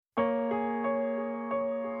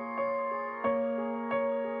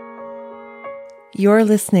You're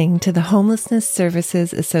listening to the Homelessness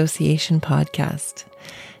Services Association podcast.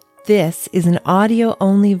 This is an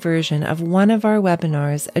audio-only version of one of our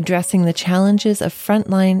webinars addressing the challenges of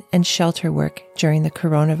frontline and shelter work during the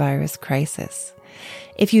coronavirus crisis.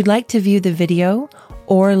 If you'd like to view the video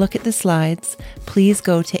or look at the slides, please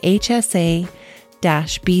go to hsa-bc.ca.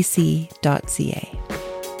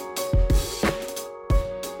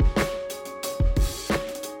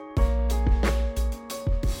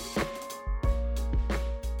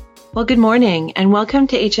 Well, good morning and welcome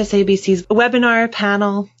to HSABC's webinar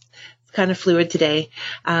panel. It's kind of fluid today.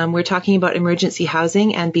 We're talking about emergency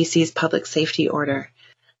housing and BC's public safety order.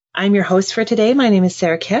 I'm your host for today. My name is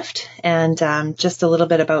Sarah Kift, and just a little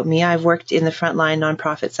bit about me. I've worked in the frontline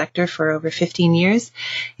nonprofit sector for over 15 years,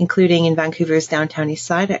 including in Vancouver's downtown east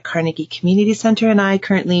side at Carnegie Community Centre, and I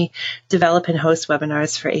currently develop and host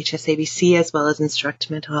webinars for HSABC as well as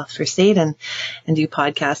instruct mental health first aid and do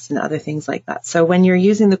podcasts and other things like that. So when you're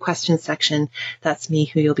using the questions section, that's me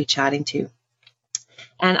who you'll be chatting to.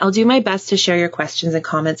 And I'll do my best to share your questions and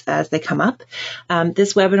comments as they come up.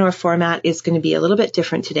 This webinar format is going to be a little bit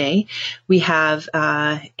different today. We have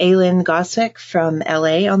Alynn Gausvik from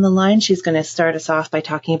LA on the line. She's going to start us off by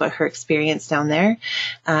talking about her experience down there.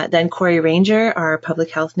 Then Corey Ranger, our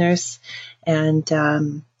public health nurse and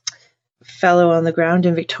fellow on the ground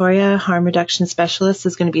in Victoria, harm reduction specialist,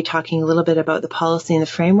 is going to be talking a little bit about the policy and the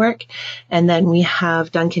framework. And then we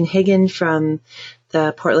have Duncan Higgon from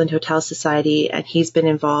the Portland Hotel Society, and he's been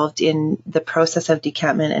involved in the process of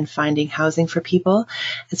decampment and finding housing for people,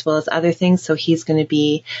 as well as other things. So he's going to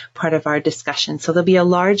be part of our discussion. So there'll be a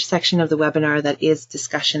large section of the webinar that is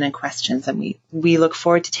discussion and questions, and we look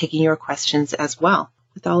forward to taking your questions as well.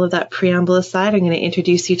 With all of that preamble aside, I'm going to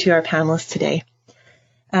introduce you to our panelists today.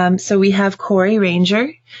 So we have Corey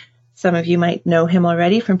Ranger. Some of you might know him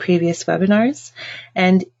already from previous webinars,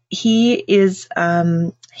 and he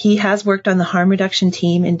has worked on the harm reduction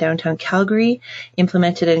team in downtown Calgary,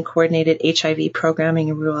 implemented and coordinated HIV programming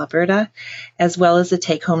in rural Alberta, as well as the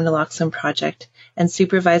take-home naloxone project and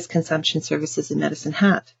supervised consumption services in Medicine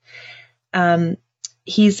Hat.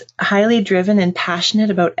 He's highly driven and passionate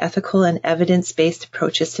about ethical and evidence-based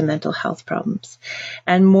approaches to mental health problems.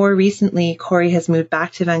 And more recently, Corey has moved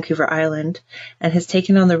back to Vancouver Island and has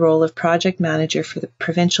taken on the role of project manager for the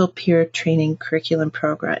Provincial Peer Training Curriculum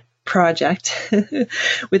project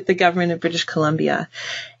with the government of British Columbia.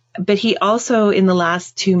 But he also, in the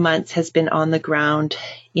last 2 months, has been on the ground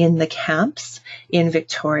in the camps in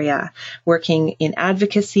Victoria, working in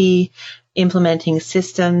advocacy, implementing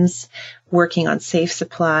systems, working on safe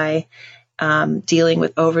supply, dealing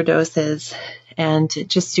with overdoses, and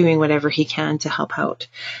just doing whatever he can to help out.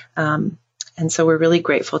 And so we're really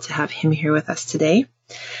grateful to have him here with us today.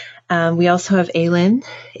 We also have Alynn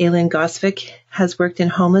Gausvik has worked in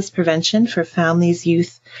homeless prevention for families,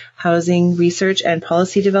 youth, housing, research, and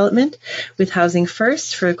policy development with Housing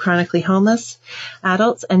First for chronically homeless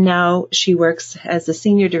adults. And now she works as the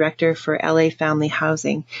senior director for LA Family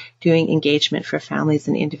Housing, doing engagement for families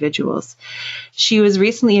and individuals. She was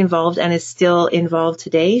recently involved and is still involved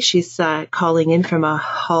today. She's calling in from a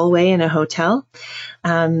hallway in a hotel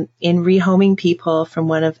in rehoming people from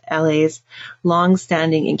one of LA's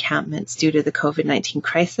longstanding encampments due to the COVID-19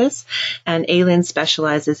 crisis. And Alynn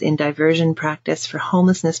specializes in diversion practice for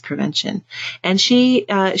homelessness prevention. And she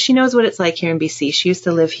knows what it's like here in BC. She used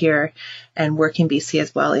to live here and work in BC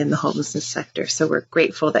as well in the homelessness sector. So we're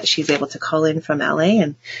grateful that she's able to call in from LA,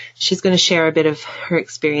 and she's going to share a bit of her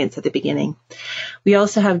experience at the beginning. We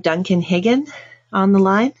also have Duncan Higgon on the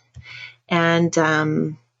line,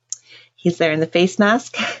 and he's there in the face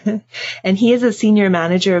mask, and he is a senior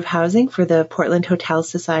manager of housing for the Portland Hotel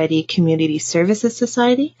Society Community Services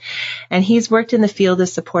Society, and he's worked in the field of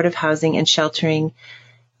supportive housing and sheltering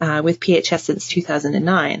with PHS since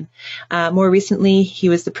 2009. More recently, he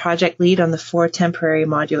was the project lead on the 4 temporary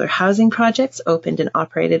modular housing projects opened and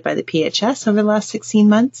operated by the PHS over the last 16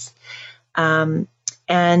 months.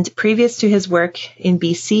 And previous to his work in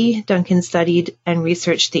BC, Duncan studied and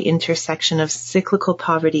researched the intersection of cyclical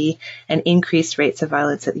poverty and increased rates of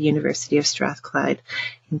violence at the University of Strathclyde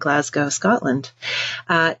in Glasgow, Scotland.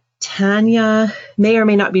 Tanya may or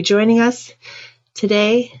may not be joining us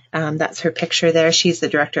today. That's her picture there. She's the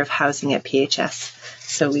director of housing at PHS.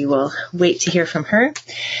 So we will wait to hear from her.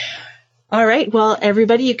 All right. Well,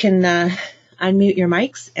 everybody, you can unmute your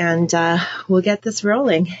mics and we'll get this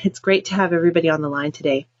rolling. It's great to have everybody on the line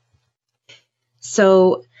today.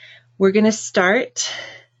 So we're going to start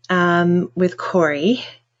with Corey.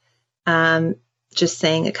 Just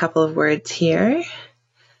saying a couple of words here.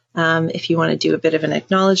 If you want to do a bit of an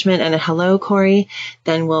acknowledgement and a hello, Corey,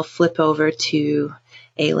 then we'll flip over to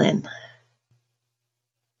Alynn.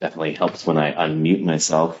 Definitely helps when I unmute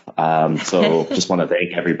myself. So just want to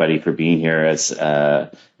thank everybody for being here, as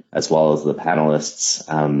well as the panelists.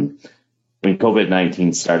 When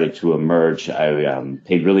COVID-19 started to emerge, I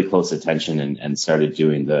paid really close attention and started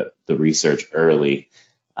doing the research early.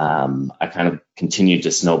 I kind of continued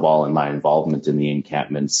to snowball in my involvement in the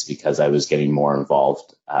encampments because I was getting more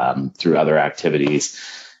involved through other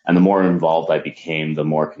activities. And the more involved I became, the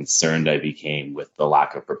more concerned I became with the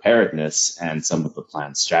lack of preparedness and some of the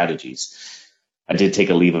planned strategies. I did take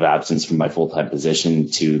a leave of absence from my full-time position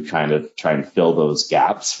to kind of try and fill those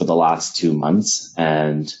gaps for the last 2 months.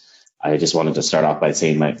 And I just wanted to start off by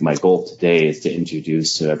saying my goal today is to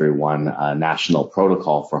introduce to everyone a national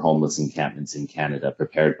protocol for homeless encampments in Canada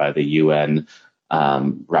prepared by the UN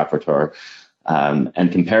rapporteur,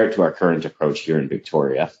 and compare it to our current approach here in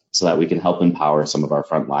Victoria so that we can help empower some of our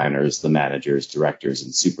frontliners, the managers, directors,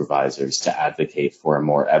 and supervisors to advocate for a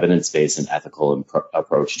more evidence-based and ethical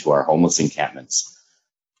approach to our homeless encampments.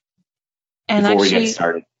 And Before actually, we get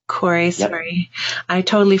started, Corey, sorry, I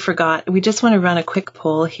totally forgot. We just want to run a quick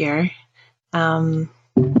poll here, and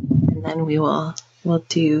then we'll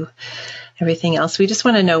do everything else. We just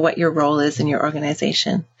want to know what your role is in your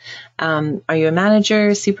organization. Are you a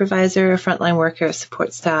manager, supervisor, frontline worker,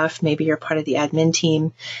 support staff? Maybe you're part of the admin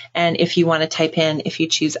team. And if you want to type in, if you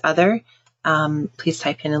choose other, please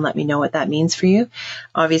type in and let me know what that means for you.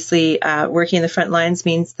 Obviously, working in the front lines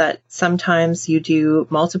means that sometimes you do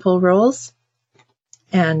multiple roles,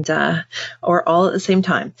 and or all at the same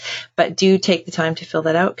time. But do take the time to fill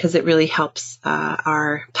that out because it really helps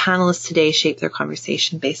our panelists today shape their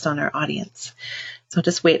conversation based on our audience. So I'll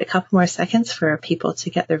just wait a couple more seconds for people to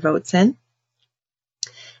get their votes in.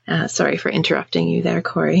 Sorry for interrupting you there,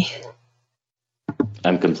 Corey.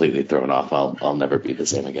 I'm completely thrown off. I'll never be the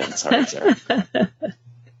same again. Sorry, Sarah.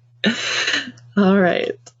 All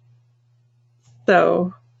right.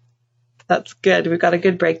 So that's good. We've got a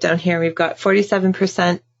good breakdown here. We've got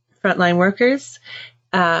 47% frontline workers,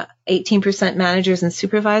 18% managers and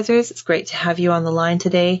supervisors. It's great to have you on the line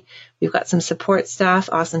today. We've got some support staff.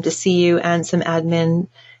 Awesome to see you, and some admin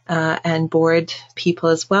and board people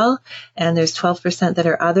as well. And there's 12% that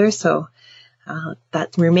are others. So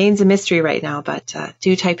that remains a mystery right now, but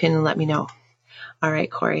do type in and let me know. All right,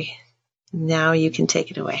 Corey, now you can take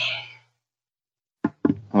it away.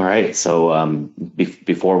 All right. So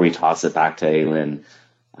before we toss it back to Alynn,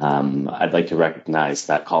 I'd like to recognize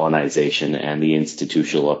that colonization and the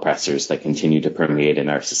institutional oppressors that continue to permeate in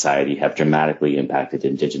our society have dramatically impacted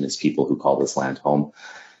Indigenous people who call this land home.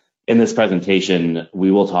 In this presentation,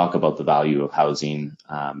 we will talk about the value of housing.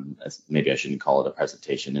 Maybe I shouldn't call it a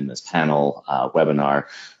presentation in this panel webinar.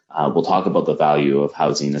 We'll talk about the value of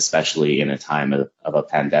housing, especially in a time of a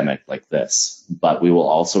pandemic like this. But we will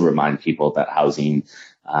also remind people that housing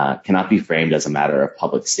cannot be framed as a matter of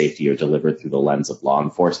public safety or delivered through the lens of law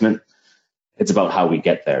enforcement. It's about how we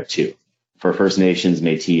get there, too. For First Nations,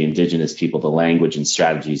 Métis, Indigenous people, the language and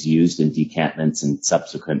strategies used in decampments and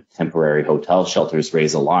subsequent temporary hotel shelters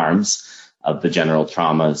raise alarms of the general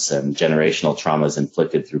traumas and generational traumas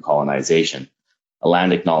inflicted through colonization. A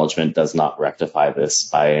land acknowledgement does not rectify this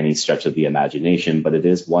by any stretch of the imagination, but it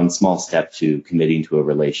is one small step to committing to a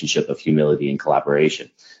relationship of humility and collaboration.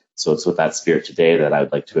 So it's with that spirit today that I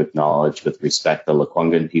would like to acknowledge with respect the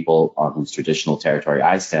Lekwungen people on whose traditional territory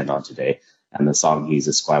I stand on today, and the Songhees,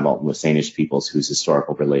 Esquimalt, and Wasanish peoples whose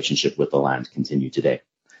historical relationship with the land continue today.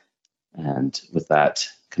 And with that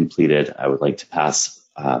completed, I would like to pass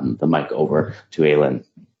the mic over to Alynn.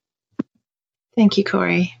 Thank you,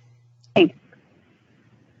 Corey. Thanks.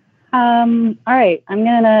 All right, I'm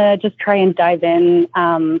gonna just try and dive in.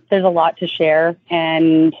 There's a lot to share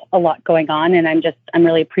and a lot going on, and I'm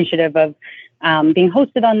really appreciative of being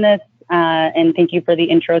hosted on this. And thank you for the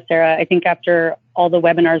intro, Sarah. I think after all the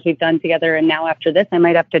webinars we've done together, and now after this, I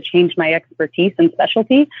might have to change my expertise and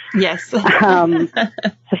specialty. Yes.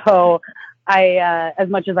 So I, as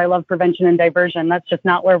much as I love prevention and diversion, that's just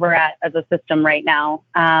not where we're at as a system right now.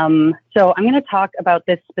 So I'm going to talk about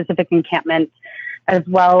this specific encampment, as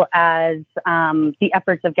well as the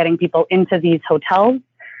efforts of getting people into these hotels.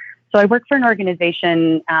 So I work for an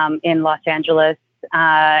organization in Los Angeles,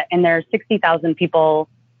 and there are 60,000 people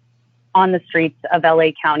on the streets of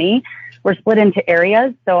LA County. We're split into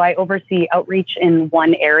areas. So I oversee outreach in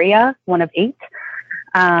one area, one of 8.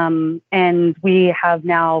 And we have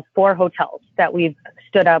now 4 hotels that we've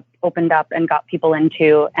stood up, opened up, and got people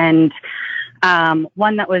into. And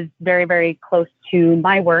one that was very, very close to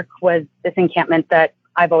my work was this encampment that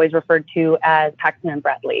I've always referred to as Paxton and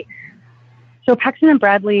Bradley. So Paxton and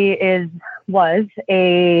Bradley is was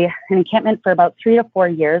an encampment for about 3 to 4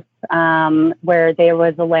 years, where there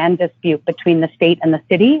was a land dispute between the state and the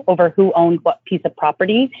city over who owned what piece of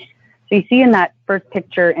property. So you see in that first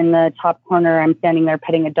picture in the top corner, I'm standing there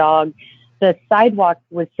petting a dog. The sidewalk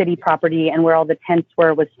was city property, and where all the tents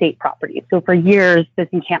were was state property. So for years, this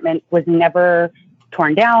encampment was never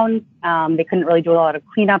torn down. They couldn't really do a lot of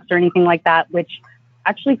cleanups or anything like that, which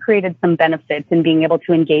actually created some benefits in being able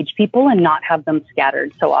to engage people and not have them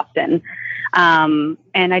scattered so often.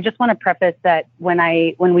 And I just want to preface that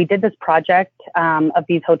when we did this project of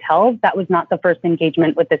these hotels, that was not the first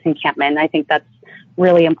engagement with this encampment. I think that's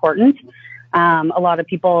really important. A lot of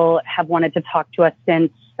people have wanted to talk to us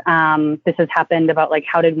since this has happened about, like,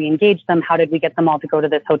 how did we engage them? How did we get them all to go to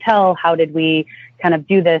this hotel? How did we kind of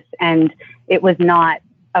do this? And it was not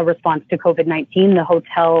a response to COVID-19. The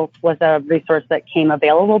hotel was a resource that came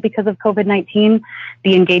available because of COVID-19.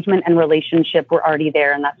 The engagement and relationship were already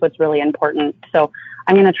there, and that's what's really important. So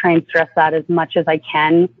I'm going to try and stress that as much as I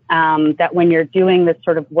can, that when you're doing this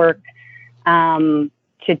sort of work to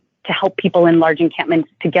help people in large encampments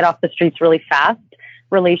to get off the streets really fast,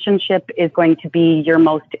 relationship is going to be your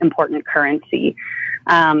most important currency,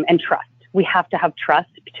 and trust. We have to have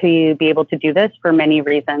trust to be able to do this for many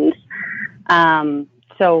reasons.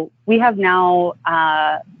 So we have now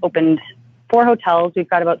opened 4 hotels. We've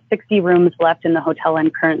got about 60 rooms left in the hotel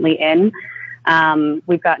I'm currently in.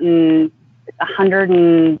 We've gotten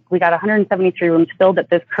 173 rooms filled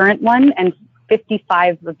at this current one, and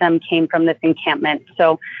 55 of them came from this encampment.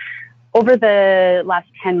 So over the last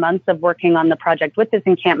 10 months of working on the project with this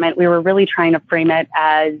encampment, we were really trying to frame it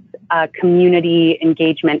as a community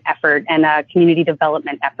engagement effort and a community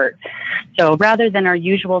development effort. So rather than our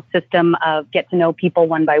usual system of get to know people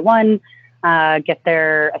one by one, get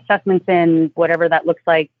their assessments in, whatever that looks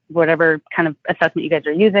like, whatever kind of assessment you guys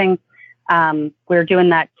are using, we're doing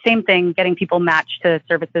that same thing, getting people matched to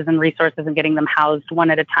services and resources and getting them housed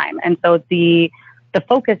one at a time. And so the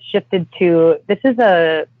focus shifted to, this is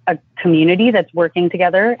a community that's working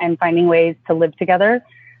together and finding ways to live together,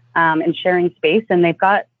 and sharing space. And they've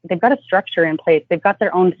got a structure in place. They've got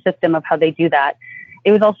their own system of how they do that.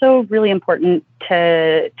 It was also really important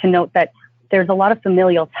to note that there's a lot of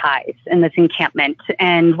familial ties in this encampment,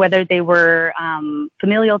 and whether they were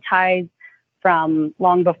familial ties from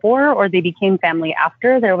long before or they became family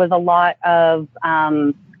after, there was a lot of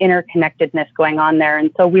interconnectedness going on there.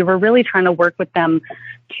 And so we were really trying to work with them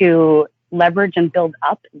to leverage and build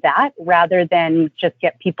up that rather than just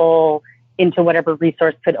get people into whatever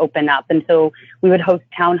resource could open up. And so we would host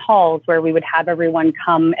town halls where we would have everyone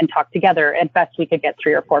come and talk together. At best, we could get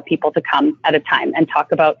 3 or 4 people to come at a time and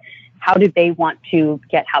talk about how do they want to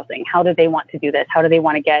get housing? How do they want to do this? How do they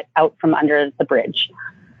want to get out from under the bridge?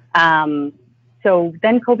 So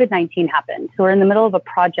then COVID-19 happened. So we're in the middle of a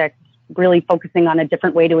project really focusing on a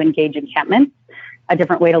different way to engage encampments, a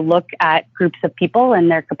different way to look at groups of people and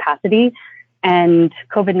their capacity. And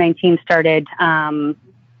COVID-19 started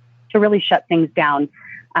to really shut things down.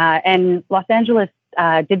 And Los Angeles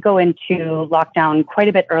did go into lockdown quite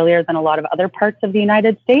a bit earlier than a lot of other parts of the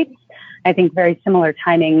United States. I think very similar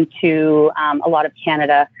timing to a lot of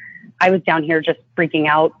Canada. I was down here just freaking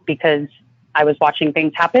out because I was watching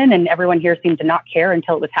things happen and everyone here seemed to not care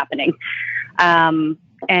until it was happening. And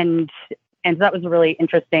so that was a really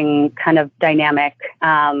interesting kind of dynamic.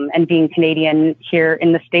 And being Canadian here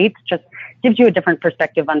in the States just gives you a different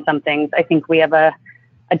perspective on some things. I think we have a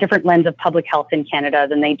different lens of public health in Canada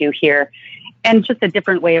than they do here. And just a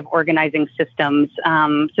different way of organizing systems.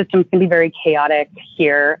 Systems can be very chaotic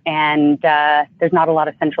here, and there's not a lot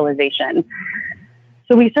of centralization.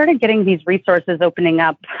 So we started getting these resources opening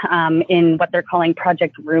up in what they're calling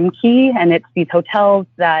Project Room Key, and it's these hotels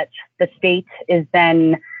that the state is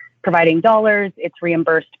then providing dollars. It's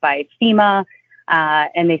reimbursed by FEMA,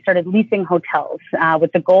 and they started leasing hotels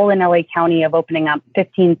with the goal in LA County of opening up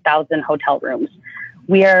 15,000 hotel rooms.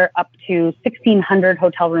 We are up to 1,600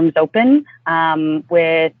 hotel rooms open,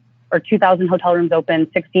 or 2,000 hotel rooms open,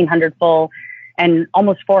 1,600 full, and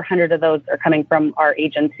almost 400 of those are coming from our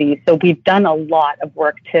agency. So we've done a lot of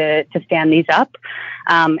work to stand these up.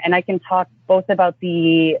 And I can talk both about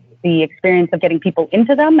the experience of getting people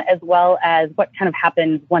into them, as well as what kind of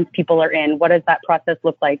happens once people are in. What does that process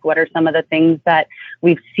look like? What are some of the things that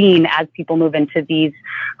we've seen as people move into these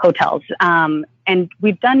hotels? And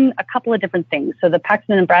we've done a couple of different things. So the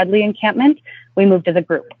Paxton and Bradley encampment, we moved as a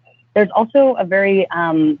group. There's also a very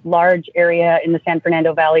large area in the San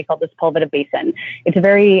Fernando Valley called the Sepulveda Basin. It's a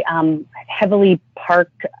very heavily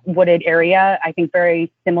park wooded area. I think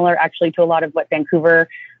very similar actually to a lot of what Vancouver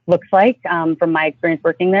looks like from my experience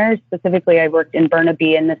working there. Specifically, I worked in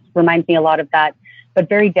Burnaby, and this reminds me a lot of that but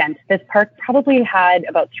very dense. This park probably had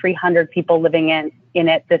about 300 people living in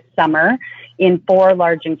it this summer in 4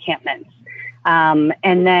 large encampments. And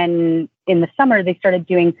then in the summer, they started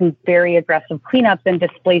doing some very aggressive cleanups and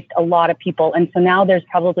displaced a lot of people. And so now there's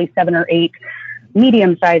probably 7 or 8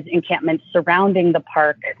 medium-sized encampments surrounding the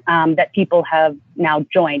park that people have now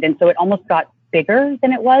joined. And so it almost got bigger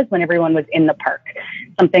than it was when everyone was in the park.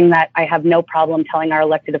 Something that I have no problem telling our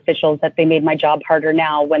elected officials that they made my job harder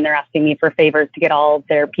now when they're asking me for favors to get all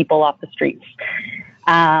their people off the streets.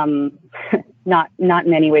 Not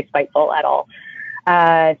in any way spiteful at all.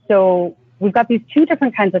 So we've got these 2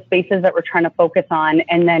 different kinds of spaces that we're trying to focus on,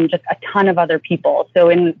 and then just a ton of other people. So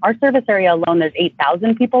in our service area alone, there's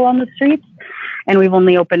 8,000 people on the streets, and we've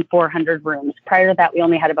only opened 400 rooms. Prior to that, we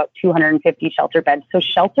only had about 250 shelter beds. So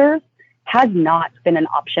shelter has not been an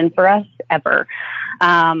option for us ever.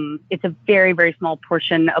 It's a very, very small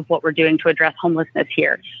portion of what we're doing to address homelessness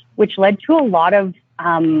here, which led to a lot of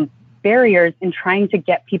barriers in trying to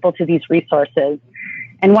get people to these resources.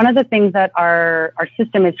 And one of the things that our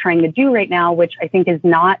system is trying to do right now, which I think is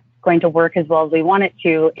not going to work as well as we want it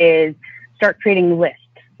to, is start creating lists.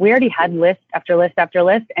 We already had list after list after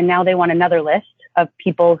list, and now they want another list of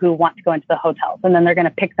people who want to go into the hotels, and then they're going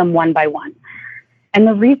to pick them one by one. And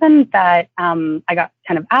the reason that I got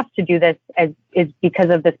kind of asked to do this is because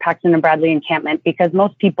of this Paxton and Bradley encampment, because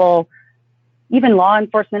most people, even law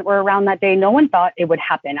enforcement, were around that day. No one thought it would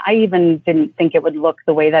happen. I even didn't think it would look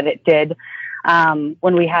the way that it did.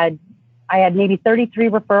 I had maybe 33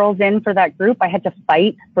 referrals in for that group. I had to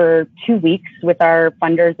fight for 2 weeks with our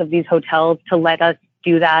funders of these hotels to let us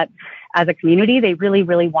do that as a community. They really,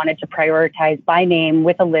 really wanted to prioritize by name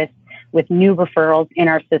with a list with new referrals in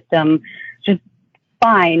our system. Just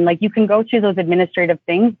fine. Like, you can go through those administrative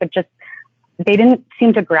things, but just they didn't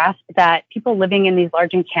seem to grasp that people living in these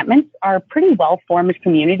large encampments are pretty well-formed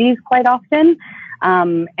communities quite often.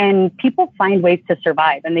 And people find ways to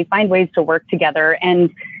survive, and they find ways to work together, and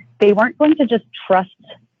they weren't going to just trust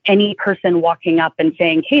any person walking up and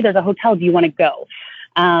saying, hey, there's a hotel, do you want to go?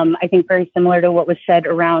 I think very similar to what was said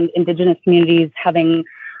around Indigenous communities having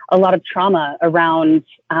a lot of trauma around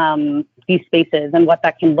these spaces and what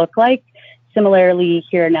that can look like. Similarly,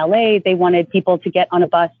 here in LA, they wanted people to get on a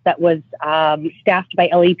bus that was staffed by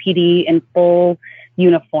LAPD in full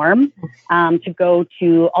uniform to go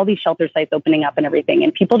to all these shelter sites opening up and everything.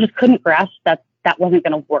 And people just couldn't grasp that that wasn't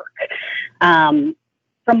going to work.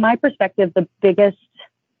 From my perspective, the biggest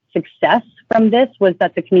success from this was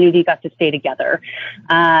that the community got to stay together.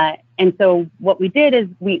 And so what we did is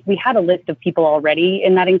we had a list of people already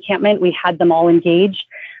in that encampment. We had them all engaged.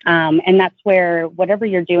 And that's where whatever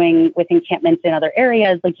you're doing with encampments in other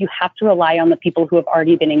areas, like, you have to rely on the people who have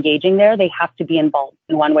already been engaging there. They have to be involved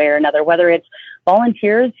in one way or another, whether it's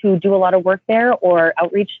volunteers who do a lot of work there or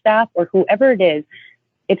outreach staff or whoever it is.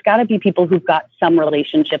 It's got to be people who've got some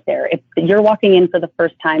relationship there. If you're walking in for the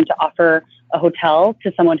first time to offer a hotel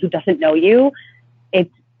to someone who doesn't know you,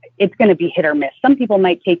 it's going to be hit or miss. Some people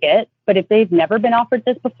might take it, but if they've never been offered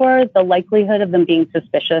this before, the likelihood of them being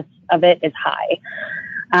suspicious of it is high.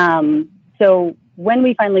 So when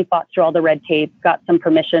we finally fought through all the red tape, got some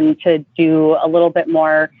permission to do a little bit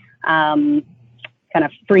more kind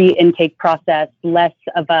of free intake process, less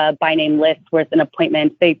of a by name list where it's an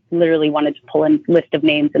appointment. They literally wanted to pull in a list of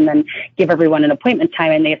names and then give everyone an appointment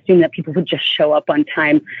time. And they assumed that people would just show up on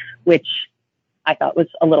time, which I thought was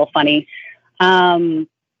a little funny.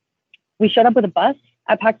 We showed up with a bus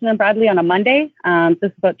at Paxton and Bradley on a Monday.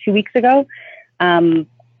 This is about 2 weeks ago.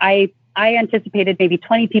 I anticipated maybe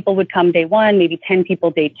 20 people would come day one, maybe 10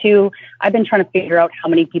 people day two. I've been trying to figure out how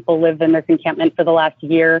many people live in this encampment for the last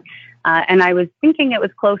year. And I was thinking it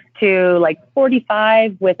was close to like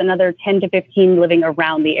 45 with another 10 to 15 living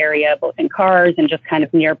around the area, both in cars and just kind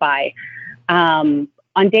of nearby.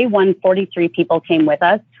 On day one, 43 people came with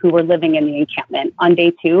us who were living in the encampment. On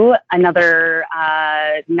day two, another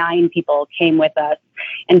 9 people came with us.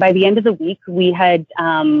 And by the end of the week, we had,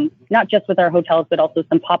 not just with our hotels, but also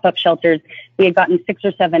some pop-up shelters, we had gotten 6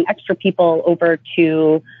 or 7 extra people over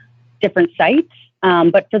to different sites.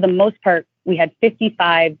 But for the most part, we had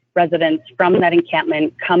 55 residents from that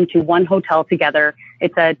encampment come to one hotel together.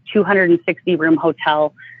 It's a 260-room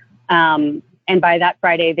hotel. And by that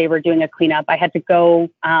Friday, they were doing a cleanup. I had to go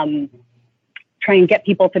try and get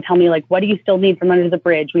people to tell me, like, what do you still need from under the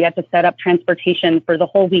bridge? We had to set up transportation for the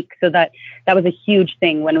whole week. So that was a huge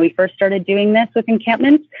thing. When we first started doing this with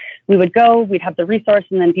encampments, we would go, we'd have the resource,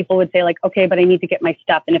 and then people would say, like, okay, but I need to get my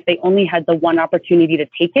stuff. And if they only had the one opportunity to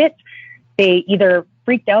take it, they either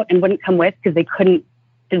freaked out and wouldn't come with because they couldn't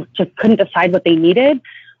decide what they needed,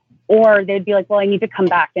 Or they'd be like, well, I need to come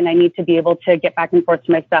back and I need to be able to get back and forth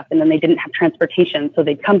to my stuff. And then they didn't have transportation. So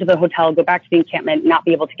they'd come to the hotel, go back to the encampment, not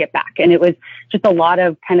be able to get back. And it was just a lot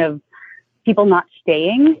of kind of people not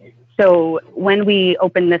staying. So when we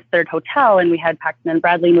opened this third hotel and we had Paxton and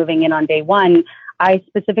Bradley moving in on day one, I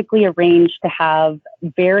specifically arranged to have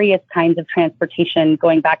various kinds of transportation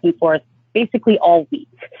going back and forth basically all week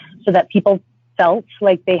so that people felt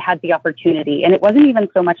like they had the opportunity. And it wasn't even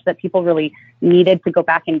so much that people really needed to go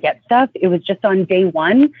back and get stuff. It was just on day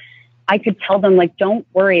one, I could tell them, like, don't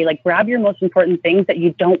worry, like, grab your most important things that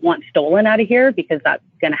you don't want stolen out of here, because that's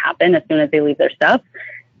going to happen as soon as they leave their stuff.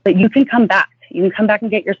 But you can come back. You can come back and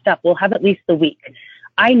get your stuff. We'll have at least the week.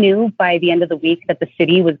 I knew by the end of the week that the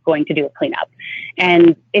city was going to do a cleanup.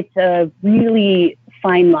 And it's a really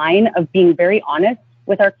fine line of being very honest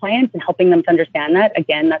with our clients and helping them to understand that.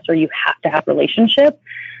 Again, that's where you have to have relationship,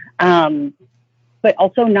 but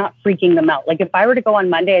also not freaking them out. Like, if I were to go on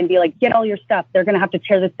Monday and be like, get all your stuff, they're going to have to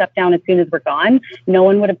tear this stuff down as soon as we're gone, no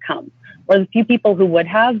one would have come. Or the few people who would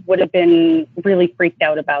have been really freaked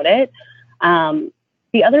out about it.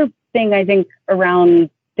 The other thing I think around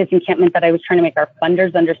this encampment that I was trying to make our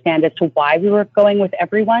funders understand as to why we were going with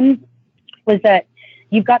everyone was that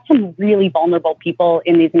you've got some really vulnerable people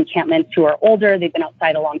in these encampments who are older. They've been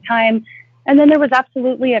outside a long time. And then there was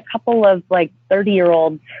absolutely a couple of like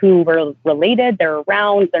 30-year-olds who were related. They're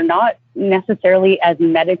around. They're not necessarily as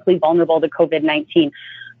medically vulnerable to COVID-19.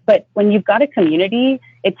 But when you've got a community,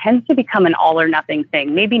 it tends to become an all or nothing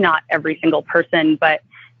thing. Maybe not every single person, but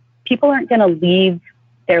people aren't going to leave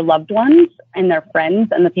their loved ones and their friends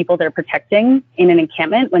and the people they're protecting in an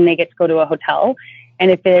encampment when they get to go to a hotel.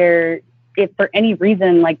 And if for any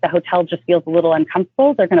reason, like, the hotel just feels a little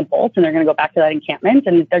uncomfortable, they're going to bolt and they're going to go back to that encampment,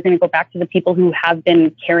 and they're going to go back to the people who have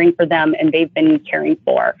been caring for them and they've been caring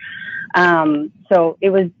for. So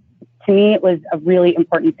to me, it was a really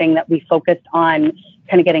important thing that we focused on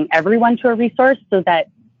kind of getting everyone to a resource so that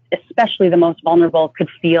especially the most vulnerable could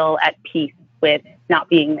feel at peace with not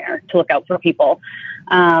being there to look out for people.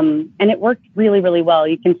 And it worked really, really well.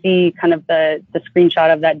 You can see kind of the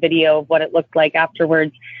screenshot of that video of what it looked like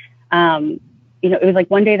afterwards. It was like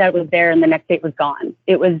one day that it was there and the next day it was gone.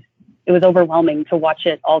 It was overwhelming to watch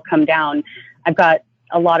it all come down. I've got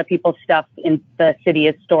a lot of people's stuff in the city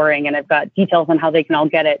is storing, and I've got details on how they can all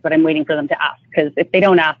get it, but I'm waiting for them to ask, because if they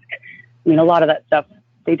don't ask, I mean, a lot of that stuff,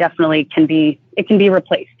 they definitely can be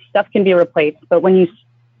replaced. Stuff can be replaced, but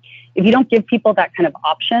if you don't give people that kind of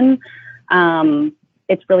option,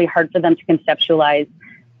 it's really hard for them to conceptualize.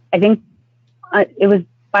 I think it was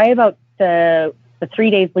by about the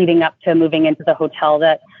 3 days leading up to moving into the hotel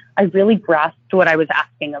that I really grasped what I was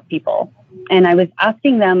asking of people. And I was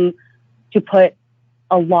asking them to put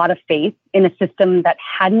a lot of faith in a system that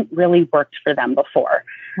hadn't really worked for them before.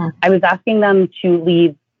 I was asking them to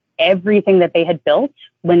leave everything that they had built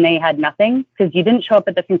when they had nothing, because you didn't show up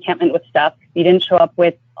at this encampment with stuff. You didn't show up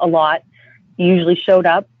with a lot. You usually showed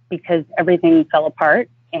up because everything fell apart,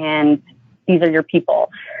 and these are your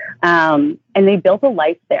people. And they built a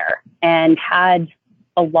life there and had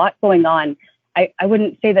a lot going on. I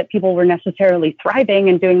wouldn't say that people were necessarily thriving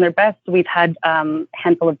and doing their best. We've had a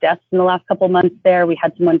handful of deaths in the last couple of months there. We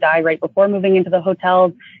had someone die right before moving into the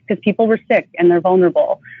hotels because people were sick and they're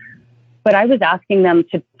vulnerable. But I was asking them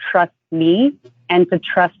to trust me and to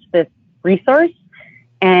trust this resource.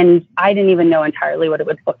 And I didn't even know entirely what it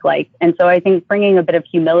would look like. And so I think bringing a bit of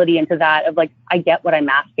humility into that of like, I get what I'm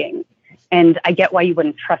asking and I get why you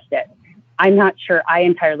wouldn't trust it. I'm not sure I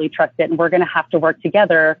entirely trust it. And we're going to have to work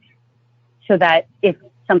together so that if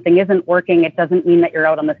something isn't working, it doesn't mean that you're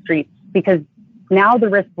out on the streets. Because now the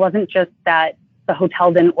risk wasn't just that the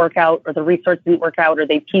hotel didn't work out or the resource didn't work out or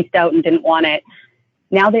they pieced out and didn't want it.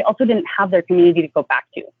 Now they also didn't have their community to go back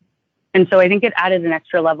to. And so I think it added an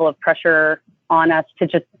extra level of pressure on us to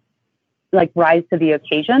just like rise to the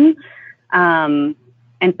occasion.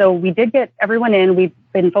 And so we did get everyone in. We've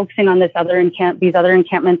been focusing on these other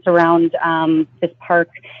encampments around this park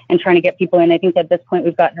and trying to get people in. I think at this point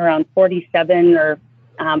we've gotten around 47 or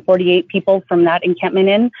 48 people from that encampment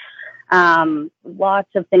in. Lots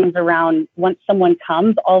of things around once someone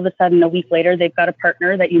comes, all of a sudden a week later, they've got a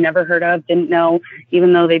partner that you never heard of, didn't know,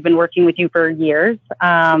 even though they've been working with you for years.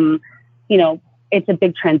 It's a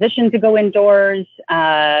big transition to go indoors.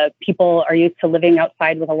 People are used to living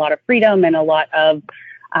outside with a lot of freedom and a lot of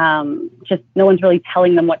just no one's really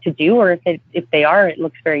telling them what to do, or if they are, it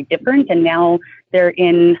looks very different. And now they're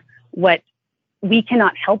in what we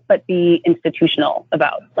cannot help but be institutional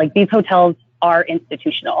about. Like, these hotels are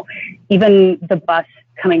institutional. Even the bus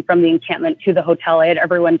coming from the encampment to the hotel, I had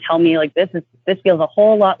everyone tell me, like, this feels a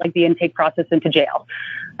whole lot like the intake process into jail.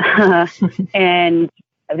 And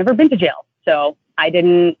I've never been to jail. So I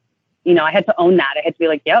didn't, I had to own that. I had to be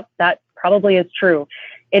like, yep, that probably is true.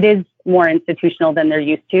 It is more institutional than they're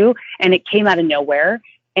used to. And it came out of nowhere.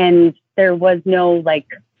 And there was no like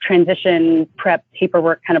transition prep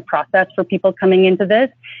paperwork kind of process for people coming into this.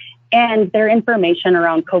 And their information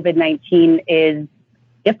around COVID-19 is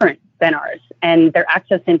different than ours. And their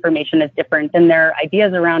access to information is different. And their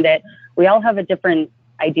ideas around it, we all have a different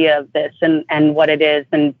idea of this and what it is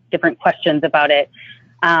and different questions about it.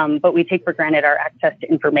 But we take for granted our access to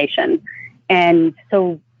information. And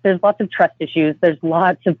so there's lots of trust issues. There's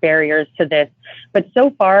lots of barriers to this. But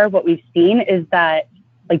so far, what we've seen is that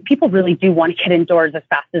like people really do want to get indoors as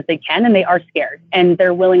fast as they can, and they are scared, and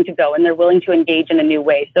they're willing to go, and they're willing to engage in a new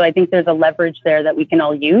way. So I think there's a leverage there that we can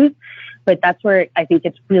all use. But that's where I think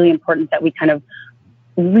it's really important that we kind of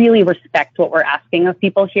really respect what we're asking of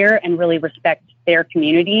people here and really respect their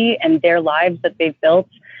community and their lives that they've built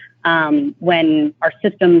when our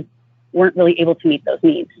systems weren't really able to meet those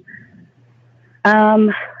needs.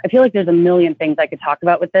 I feel like there's a million things I could talk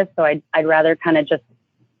about with this, so I'd rather kind of just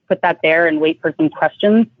put that there and wait for some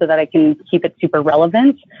questions so that I can keep it super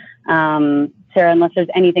relevant. Sarah, unless there's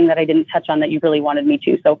anything that I didn't touch on that you really wanted me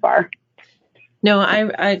to so far. No,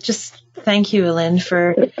 I just thank you, Alynn,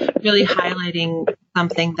 for really highlighting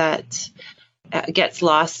something that gets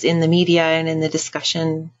lost in the media and in the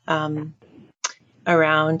discussion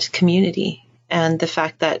around community, and the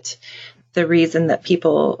fact that the reason that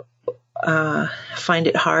people find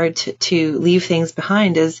it hard to leave things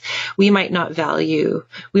behind is we might not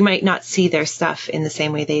see their stuff in the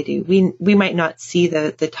same way they do. We might not see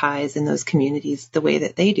the ties in those communities the way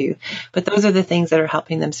that they do, but those are the things that are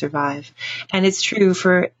helping them survive. And it's true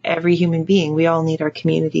for every human being. We all need our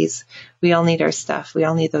communities. We all need our stuff. We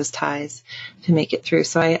all need those ties to make it through.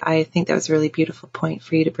 So I think that was a really beautiful point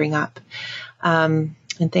for you to bring up. And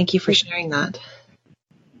thank you for sharing that.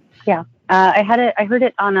 Yeah. I heard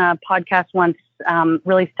it on a podcast once,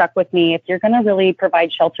 really stuck with me. If you're going to really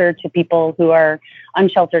provide shelter to people who are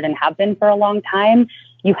unsheltered and have been for a long time,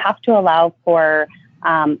 you have to allow for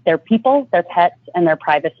their people, their pets, and their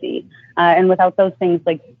privacy. And without those things,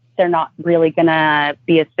 like they're not really going to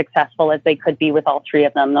be as successful as they could be with all three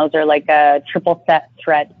of them. Those are like a triple set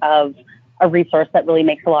threat of a resource that really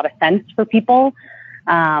makes a lot of sense for people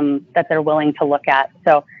that they're willing to look at.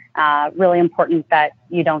 So really important that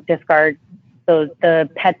you don't discard the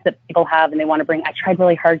pets that people have and they want to bring. I tried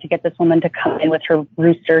really hard to get this woman to come in with her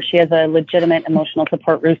rooster. She has a legitimate emotional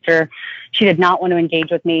support rooster. She did not want to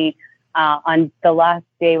engage with me on the last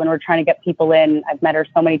day when we're trying to get people in. I've met her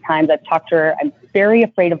so many times. I've talked to her. I'm very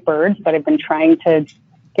afraid of birds, but I've been trying to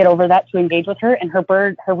get over that to engage with her. And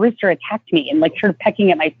her rooster attacked me and like started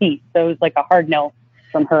pecking at my feet. So it was like a hard no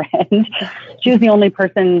from her end. She was the only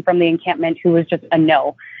person from the encampment who was just a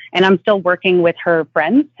no. And I'm still working with her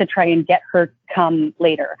friends to try and get her come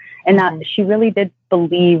later. And that she really did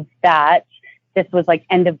believe that this was like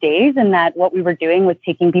end of days and that what we were doing was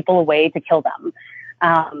taking people away to kill them.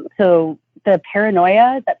 So the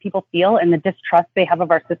paranoia that people feel and the distrust they have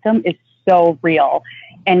of our system is so real.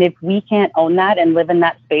 And if we can't own that and live in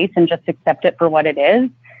that space and just accept it for what it is,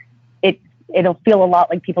 it'll feel a lot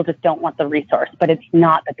like people just don't want the resource, but it's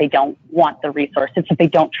not that they don't want the resource. It's that they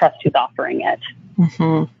don't trust who's offering it.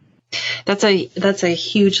 Mm-hmm. That's a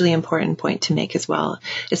hugely important point to make as well,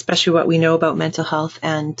 especially what we know about mental health.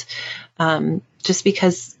 And just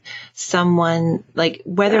because someone, like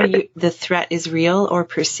whether the threat is real or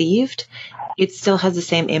perceived, it still has the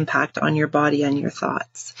same impact on your body and your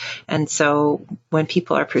thoughts. And so when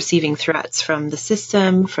people are perceiving threats from the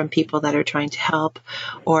system, from people that are trying to help,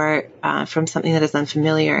 or from something that is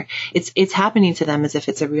unfamiliar, it's happening to them as if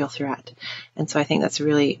it's a real threat. And so I think that's a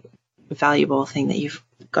really valuable thing that you've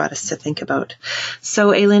got us to think about.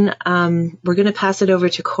 So Alynn, we're going to pass it over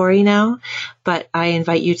to Corey now, but I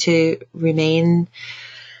invite you to remain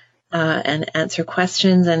and answer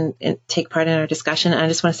questions and take part in our discussion. I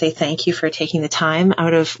just want to say thank you for taking the time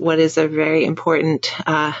out of what is a very important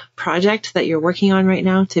project that you're working on right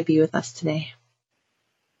now to be with us today.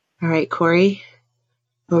 All right, Corey,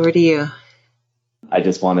 over to you. I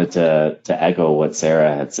just wanted to echo what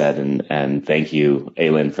Sarah had said and thank you,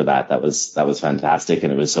 Alynn, for that. That was fantastic.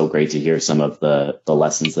 And it was so great to hear some of the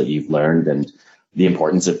lessons that you've learned and the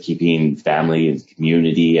importance of keeping family and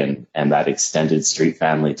community and that extended street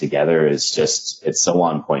family together is just, it's so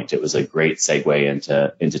on point. It was a great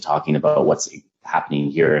segue into talking about what's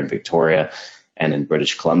happening here in Victoria and in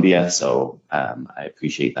British Columbia. So I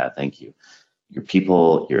appreciate that. Thank you. Your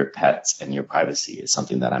people, your pets, and your privacy is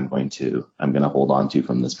something that I'm going to hold on to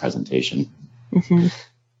from this presentation. Mm-hmm.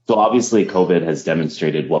 So obviously COVID has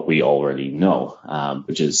demonstrated what we already know,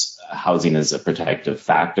 which is housing is a protective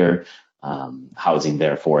factor. Housing,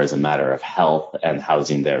 therefore, is a matter of health, and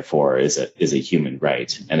housing, therefore, is a human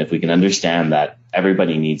right. And if we can understand that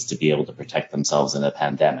everybody needs to be able to protect themselves in a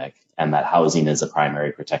pandemic, and that housing is a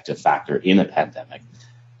primary protective factor in a pandemic,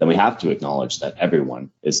 then we have to acknowledge that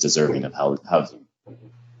everyone is deserving of housing.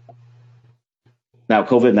 Now,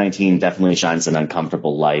 COVID-19 definitely shines an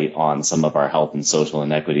uncomfortable light on some of our health and social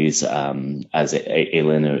inequities, as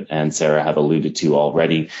Alynn and Sarah have alluded to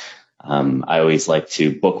already. I always like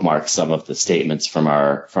to bookmark some of the statements from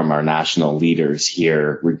our national leaders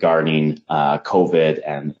here regarding COVID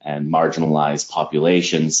and marginalized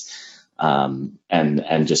populations,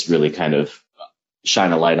 and just really kind of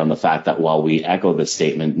shine a light on the fact that while we echo the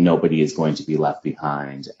statement, nobody is going to be left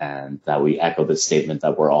behind, and that we echo the statement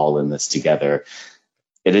that we're all in this together,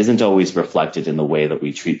 it isn't always reflected in the way that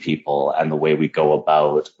we treat people and the way we go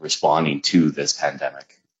about responding to this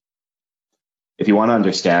pandemic. If you want to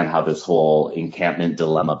understand how this whole encampment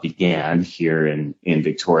dilemma began here in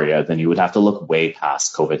Victoria, then you would have to look way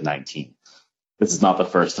past COVID-19. This is not the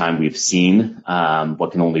first time we've seen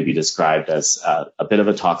what can only be described as a bit of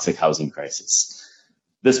a toxic housing crisis.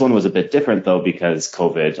 This one was a bit different, though, because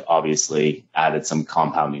COVID obviously added some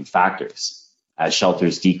compounding factors. As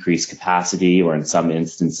shelters decreased capacity, or in some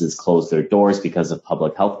instances closed their doors because of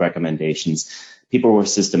public health recommendations, people were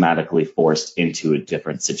systematically forced into a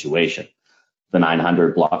different situation. The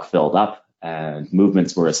 900 block filled up, and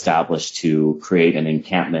movements were established to create an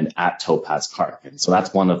encampment at Topaz Park. And so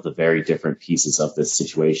that's one of the very different pieces of this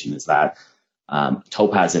situation, is that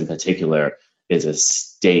Topaz in particular is a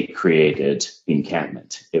state-created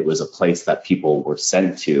encampment. It was a place that people were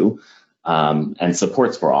sent to, and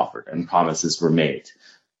supports were offered and promises were made.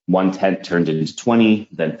 One tent turned into 20,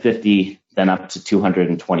 then 50, then up to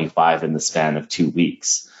 225 in the span of 2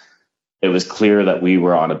 weeks. It was clear that we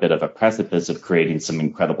were on a bit of a precipice of creating some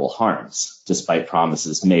incredible harms. Despite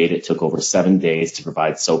promises made, it took over 7 days to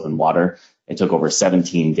provide soap and water. It took over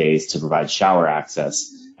 17 days to provide shower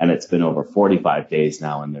access, and it's been over 45 days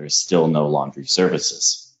now, and there's still no laundry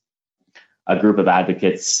services. A group of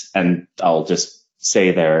advocates, and I'll just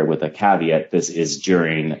say there with a caveat, this is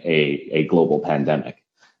during a global pandemic.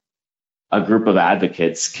 A group of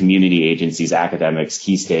advocates, community agencies, academics,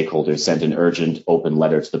 key stakeholders sent an urgent open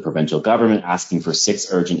letter to the provincial government asking for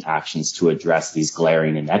 6 urgent actions to address these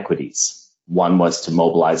glaring inequities. One was to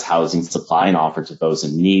mobilize housing supply and offer to those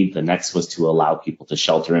in need. The next was to allow people to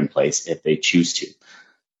shelter in place if they choose to.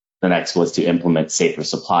 The next was to implement safer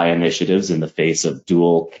supply initiatives in the face of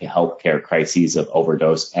dual healthcare crises of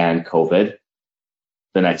overdose and COVID.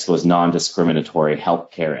 The next was non-discriminatory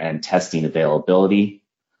healthcare and testing availability.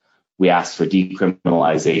 We asked for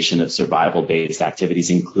decriminalization of survival-based activities,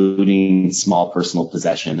 including small personal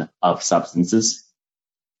possession of substances.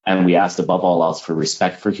 And we asked above all else for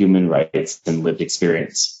respect for human rights and lived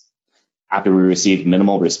experience. After we received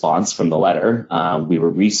minimal response from the letter, we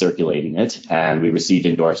were recirculating it, and we received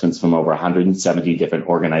endorsements from over 170 different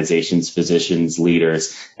organizations, physicians,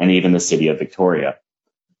 leaders, and even the city of Victoria.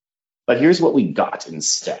 But here's what we got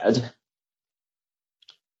instead.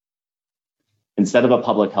 Instead of a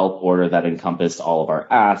public health order that encompassed all of our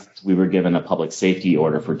asks, we were given a public safety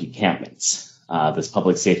order for decampments. This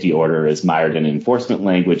public safety order is mired in enforcement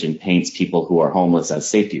language and paints people who are homeless as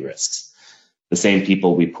safety risks. The same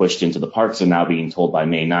people we pushed into the parks are now being told by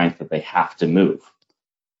May 9th that they have to move.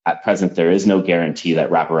 At present, there is no guarantee that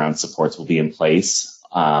wraparound supports will be in place,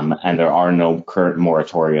 and there are no current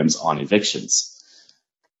moratoriums on evictions.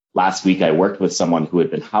 Last week, I worked with someone who had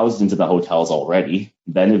been housed into the hotels already,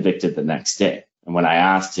 then evicted the next day. And when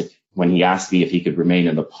he asked me if he could remain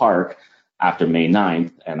in the park after May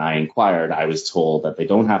 9th, and I inquired, I was told that they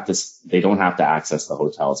don't have to access the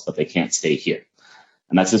hotels, but they can't stay here.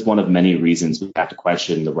 And that's just one of many reasons we have to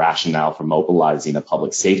question the rationale for mobilizing a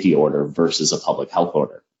public safety order versus a public health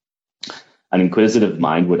order. An inquisitive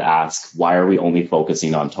mind would ask, why are we only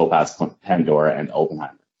focusing on Topaz, Pandora, and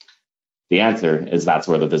Oppenheimer? The answer is that's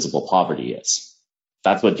where the visible poverty is.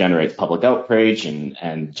 That's what generates public outrage,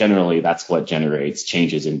 and generally that's what generates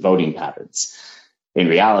changes in voting patterns. In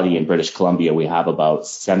reality, in British Columbia, we have about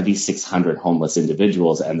 7,600 homeless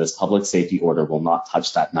individuals, and this public safety order will not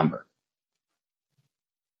touch that number.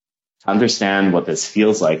 To understand what this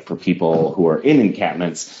feels like for people who are in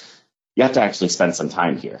encampments, you have to actually spend some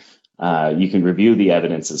time here. You can review the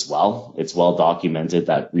evidence as well. It's well documented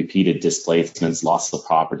that repeated displacements, loss of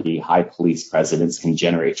property, high police presence can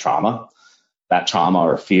generate trauma. That trauma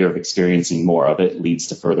or fear of experiencing more of it leads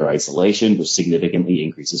to further isolation, which significantly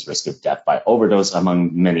increases risk of death by overdose,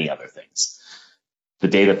 among many other things. The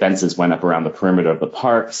day the fences went up around the perimeter of the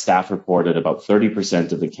park, staff reported about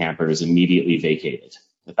 30% of the campers immediately vacated.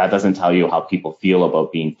 If that doesn't tell you how people feel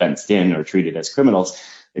about being fenced in or treated as criminals,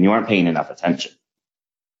 then you aren't paying enough attention.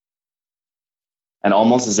 And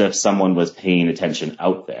almost as if someone was paying attention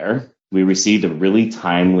out there, we received a really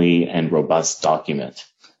timely and robust document.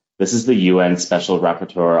 This is the UN Special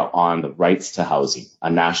Rapporteur on the Rights to Housing, a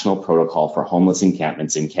national protocol for homeless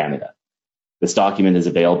encampments in Canada. This document is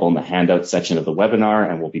available in the handout section of the webinar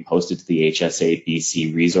and will be posted to the HSA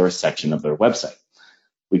BC resource section of their website.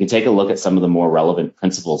 We can take a look at some of the more relevant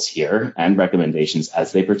principles here and recommendations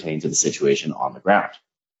as they pertain to the situation on the ground.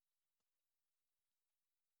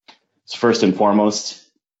 So first and foremost,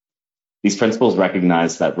 these principles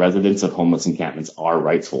recognize that residents of homeless encampments are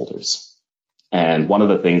rights holders. And one of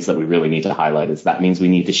the things that we really need to highlight is that means we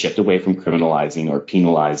need to shift away from criminalizing or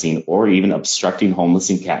penalizing or even obstructing homeless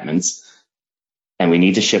encampments. And we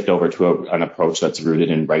need to shift over to an approach that's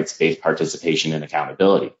rooted in rights-based participation and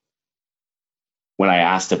accountability. When I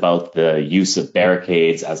asked about the use of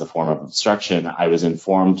barricades as a form of obstruction, I was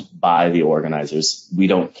informed by the organizers, we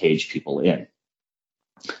don't cage people in.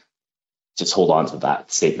 Just hold on to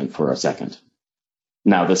that statement for a second.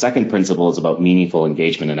 Now, the second principle is about meaningful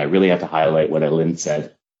engagement, and I really have to highlight what Alynn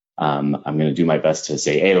said. I'm going to do my best to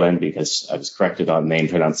say Alynn because I was corrected on name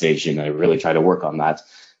pronunciation. I really try to work on that.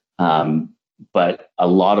 But a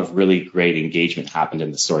lot of really great engagement happened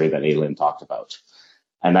in the story that Alynn talked about.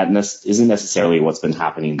 And that isn't necessarily what's been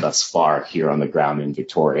happening thus far here on the ground in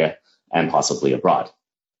Victoria and possibly abroad.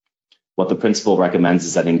 What the principle recommends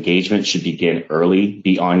is that engagement should begin early,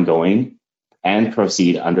 be ongoing, and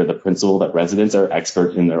proceed under the principle that residents are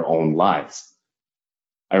experts in their own lives.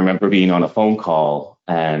 I remember being on a phone call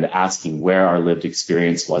and asking where our lived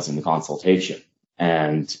experience was in the consultation.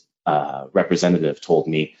 And a representative told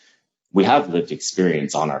me, we have lived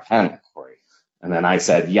experience on our panel, Corey. And then I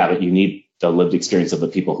said, yeah, but you need the lived experience of the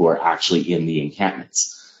people who are actually in the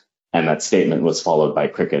encampments. And that statement was followed by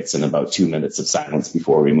crickets and about 2 minutes of silence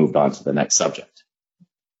before we moved on to the next subject.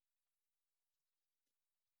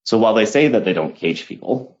 So while they say that they don't cage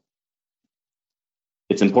people,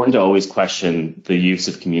 it's important to always question the use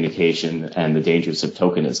of communication and the dangers of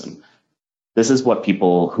tokenism. This is what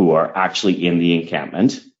people who are actually in the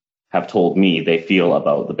encampment have told me they feel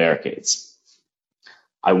about the barricades.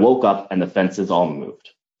 I woke up and the fences all moved.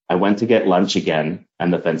 I went to get lunch again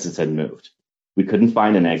and the fences had moved. We couldn't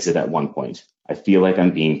find an exit at one point. I feel like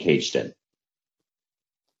I'm being caged in.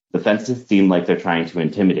 The fences seem like they're trying to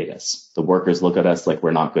intimidate us. The workers look at us like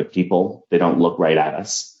we're not good people. They don't look right at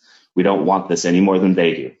us. We don't want this any more than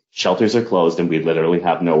they do. Shelters are closed and we literally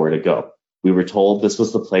have nowhere to go. We were told this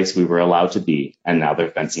was the place we were allowed to be, and now they're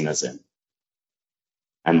fencing us in.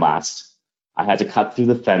 And last, I had to cut through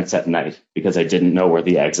the fence at night because I didn't know where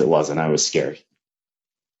the exit was and I was scared.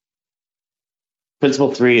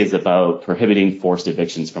 Principle 3 is about prohibiting forced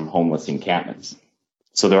evictions from homeless encampments.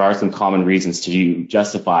 So there are some common reasons to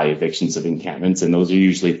justify evictions of encampments, and those are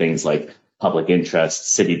usually things like public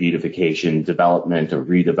interest, city beautification, development or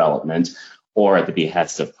redevelopment, or at the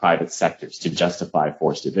behest of private sectors to justify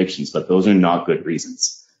forced evictions, but those are not good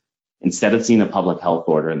reasons. Instead of seeing a public health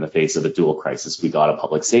order in the face of a dual crisis, we got a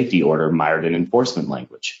public safety order mired in enforcement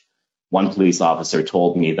language. One police officer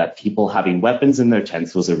told me that people having weapons in their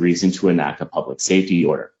tents was a reason to enact a public safety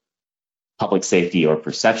order. Public safety or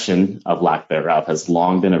perception of lack thereof has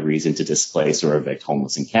long been a reason to displace or evict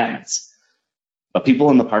homeless encampments. But people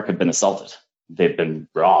in the park have been assaulted. They've been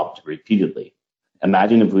robbed repeatedly.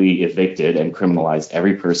 Imagine if we evicted and criminalized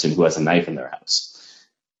every person who has a knife in their house.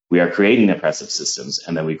 We are creating oppressive systems,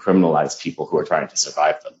 and then we criminalize people who are trying to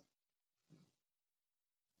survive them.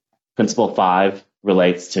 Principle 5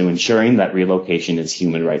 relates to ensuring that relocation is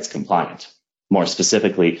human rights compliant. More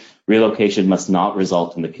specifically, relocation must not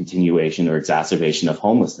result in the continuation or exacerbation of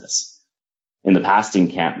homelessness. In the past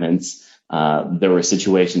encampments, there were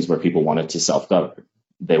situations where people wanted to self-govern.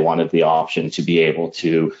 They wanted the option to be able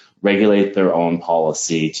to regulate their own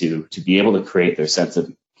policy, to be able to create their sense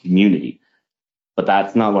of community. But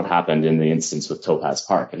that's not what happened in the instance with Topaz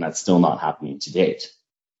Park, and that's still not happening to date.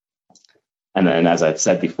 And then, as I've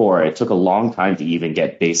said before, it took a long time to even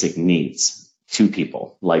get basic needs to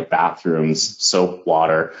people, like bathrooms, soap,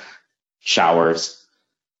 water, showers.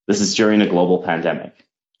 This is during a global pandemic.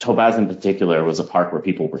 Topaz in particular was a park where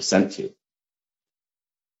people were sent to.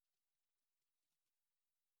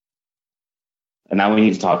 And now we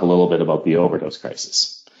need to talk a little bit about the overdose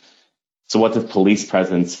crisis. So what does police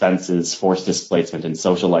presence, fences, forced displacement, and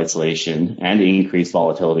social isolation, and increased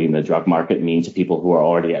volatility in the drug market mean to people who are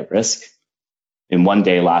already at risk? In one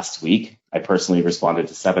day last week, I personally responded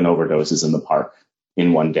to 7 overdoses in the park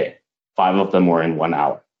in one day. 5 of them were in 1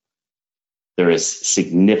 hour. There is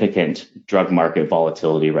significant drug market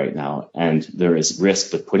volatility right now, and there is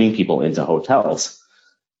risk with putting people into hotels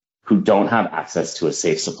who don't have access to a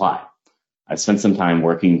safe supply. I spent some time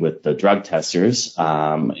working with the drug testers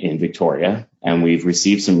in Victoria, and we've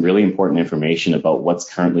received some really important information about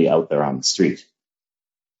what's currently out there on the street.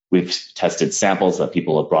 We've tested samples that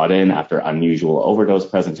people have brought in after unusual overdose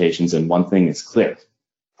presentations, and one thing is clear.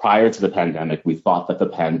 Prior to the pandemic, we thought that the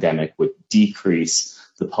pandemic would decrease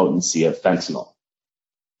the potency of fentanyl.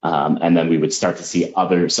 And then we would start to see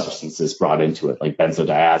other substances brought into it, like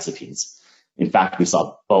benzodiazepines. In fact, we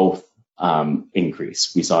saw both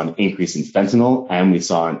increase. We saw an increase in fentanyl, and we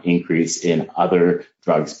saw an increase in other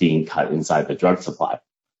drugs being cut inside the drug supply.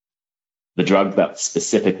 The drug that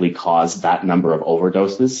specifically caused that number of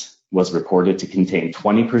overdoses was reported to contain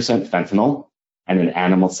 20% fentanyl and an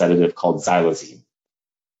animal sedative called xylazine.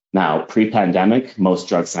 Now, pre-pandemic, most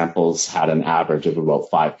drug samples had an average of about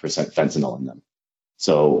 5% fentanyl in them.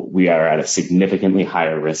 So we are at a significantly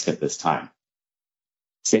higher risk at this time.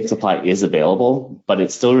 Safe supply is available, but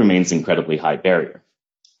it still remains an incredibly high barrier.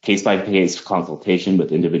 Case-by-case consultation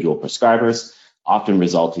with individual prescribers, often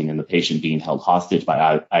resulting in the patient being held hostage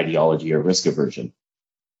by ideology or risk aversion.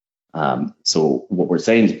 So what we're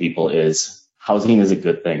saying to people is housing is a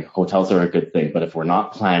good thing, hotels are a good thing, but if we're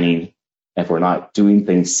not planning, if we're not doing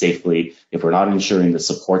things safely, if we're not ensuring the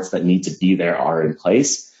supports that need to be there are in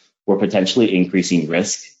place, we're potentially increasing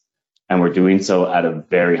risk, and we're doing so at a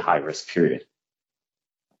very high risk period.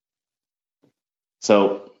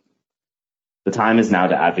 So the time is now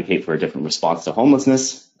to advocate for a different response to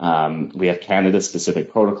homelessness. We have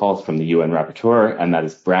Canada-specific protocols from the UN Rapporteur, and that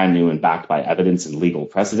is brand new and backed by evidence and legal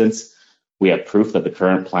precedents. We have proof that the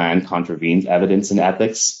current plan contravenes evidence and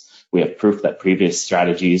ethics. We have proof that previous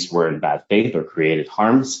strategies were in bad faith or created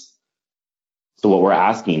harms. So what we're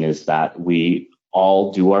asking is that we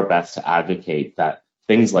all do our best to advocate that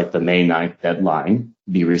things like the May 9th deadline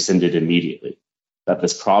be rescinded immediately, that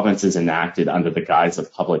this province is enacted under the guise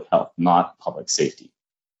of public health, not public safety,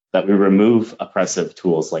 that we remove oppressive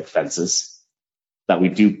tools like fences, that we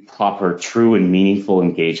do proper, true and meaningful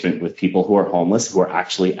engagement with people who are homeless, who are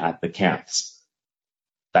actually at the camps,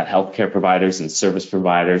 that healthcare providers and service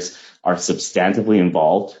providers are substantively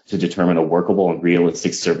involved to determine a workable and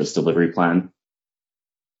realistic service delivery plan,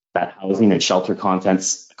 that housing and shelter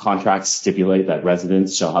contracts stipulate that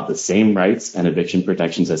residents shall have the same rights and eviction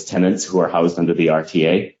protections as tenants who are housed under the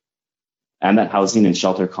RTA, and that housing and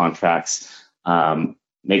shelter contracts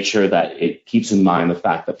make sure that it keeps in mind the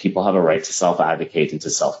fact that people have a right to self-advocate and to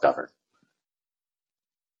self-govern.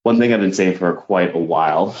 One thing I've been saying for quite a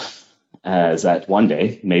while is that one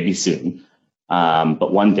day, maybe soon,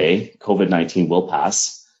 but one day COVID-19 will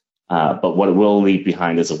pass. But what it will leave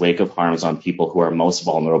behind is a wake of harms on people who are most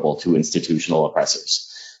vulnerable to institutional oppressors.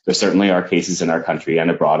 There certainly are cases in our country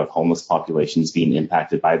and abroad of homeless populations being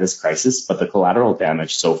impacted by this crisis, but the collateral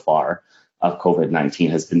damage so far of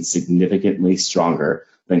COVID-19 has been significantly stronger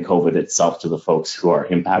than COVID itself to the folks who are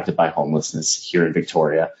impacted by homelessness here in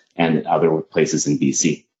Victoria and in other places in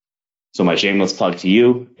BC. So my shameless plug to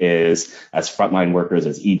you is, as frontline workers,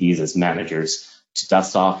 as EDs, as managers, to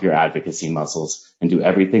dust off your advocacy muscles and do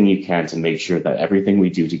everything you can to make sure that everything we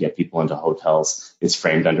do to get people into hotels is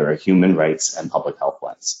framed under a human rights and public health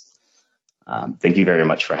lens. Thank you very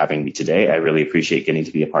much for having me today. I really appreciate getting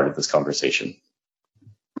to be a part of this conversation.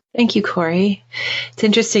 Thank you, Corey. It's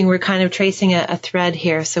interesting. We're kind of tracing a thread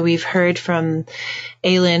here. So we've heard from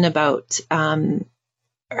Alynn about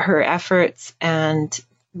her efforts and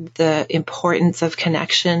the importance of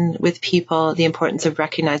connection with people, the importance of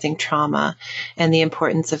recognizing trauma, and the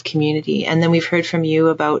importance of community. And then we've heard from you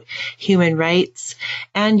about human rights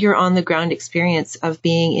and your on-the-ground experience of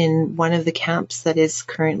being in one of the camps that is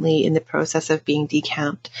currently in the process of being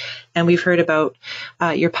decamped. And we've heard about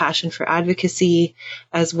your passion for advocacy,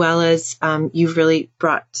 as well as you've really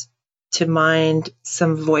brought to mind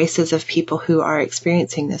some voices of people who are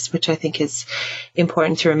experiencing this, which I think is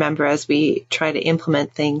important to remember as we try to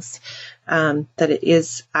implement things, that it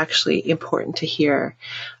is actually important to hear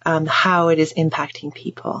how it is impacting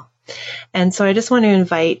people. And so I just want to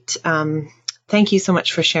invite, thank you so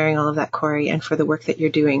much for sharing all of that, Corey, and for the work that you're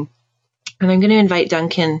doing. And I'm going to invite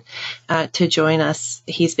Duncan to join us.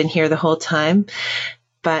 He's been here the whole time.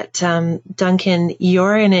 But Duncan,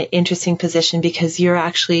 you're in an interesting position because you're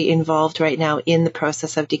actually involved right now in the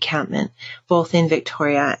process of decampment, both in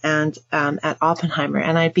Victoria and at Oppenheimer.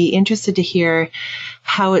 And I'd be interested to hear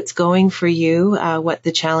how it's going for you, what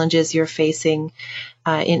the challenges you're facing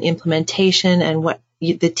in implementation, and what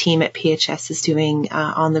the team at PHS is doing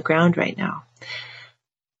on the ground right now.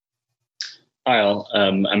 Hi, all.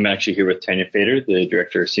 I'm actually here with Tanya Fader,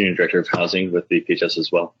 the Senior Director of Housing with the PHS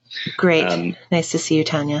as well. Great. Nice to see you,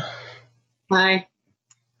 Tanya. Hi.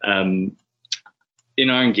 In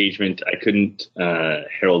our engagement, I couldn't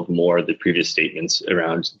herald more the previous statements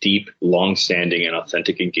around deep, long-standing, and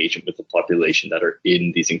authentic engagement with the population that are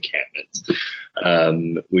in these encampments.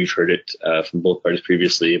 We've heard it from both parties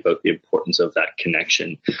previously about the importance of that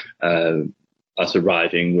connection. Us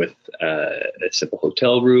arriving with a simple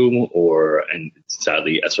hotel room and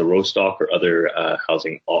sadly SRO stock or other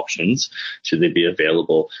housing options, should they be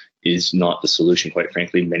available, is not the solution. Quite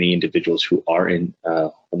frankly, many individuals who are in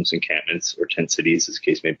homeless encampments or tent cities, as the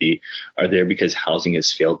case may be, are there because housing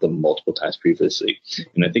has failed them multiple times previously.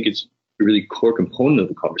 And I think it's a really core component of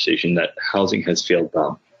the conversation that housing has failed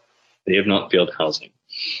them. They have not failed housing.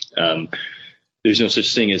 There's no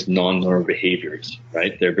such thing as non-normal behaviors,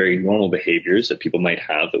 right? They're very normal behaviors that people might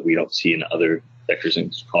have that we don't see in other sectors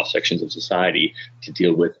and cross-sections of society to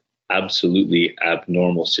deal with absolutely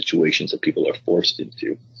abnormal situations that people are forced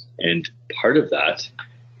into. And part of that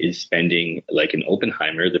is spending, like in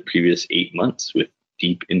Oppenheimer, the previous 8 months with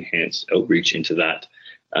deep, enhanced outreach into that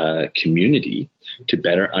community to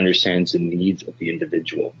better understand the needs of the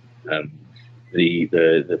individual.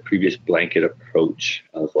 The previous blanket approach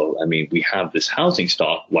of, well, I mean, we have this housing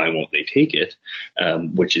stock, why won't they take it?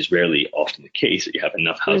 Which is rarely often the case, that you have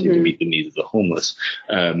enough housing to meet the needs of the homeless.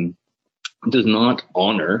 Does not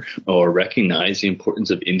honor or recognize the importance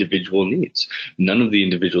of individual needs. None of the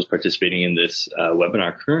individuals participating in this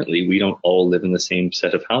webinar currently, we don't all live in the same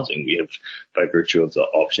set of housing. We have, by virtue of the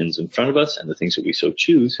options in front of us and the things that we so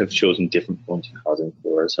choose, have chosen different forms of housing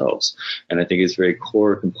for ourselves. And I think it's a very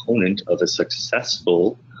core component of a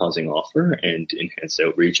successful housing offer and enhanced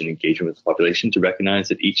outreach and engagement with the population to recognize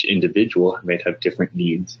that each individual might have different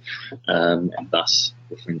needs and thus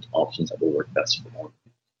different options that will work best for them.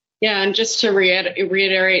 Yeah, and just to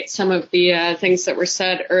reiterate some of the things that were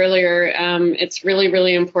said earlier, it's really,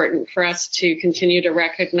 really important for us to continue to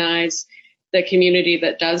recognize the community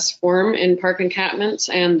that does form in park encampments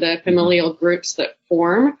and the familial groups that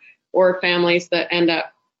form, or families that end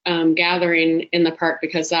up gathering in the park,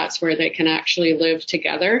 because that's where they can actually live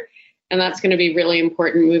together. And that's going to be really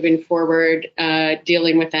important moving forward,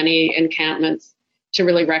 dealing with any encampments, to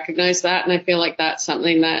really recognize that. And I feel like that's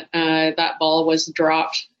something that that ball was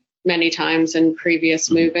dropped many times in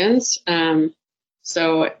previous move-ins.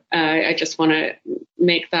 So I just want to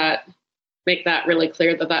make that really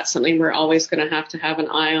clear, that that's something we're always going to have an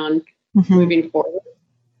eye on moving forward.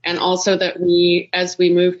 And also that as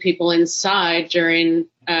we move people inside during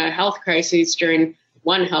health crises, during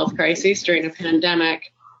a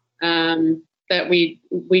pandemic, that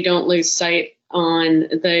we don't lose sight on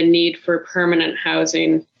the need for permanent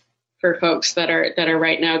housing for folks that are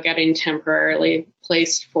right now getting temporarily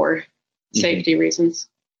placed for safety reasons.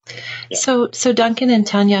 Yeah. So Duncan and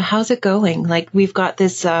Tanya, how's it going? Like, we've got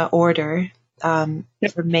this order for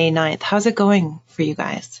May 9th. How's it going for you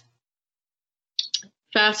guys?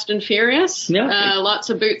 Fast and furious. Yeah. Lots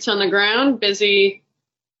of boots on the ground. Busy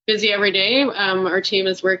every day. Our team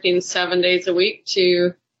is working 7 days a week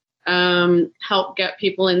to help get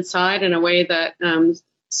people inside in a way that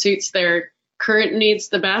suits their current needs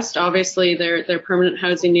the best. Obviously, their permanent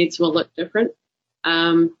housing needs will look different.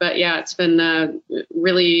 But yeah, it's been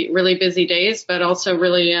really, really busy days, but also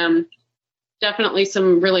really definitely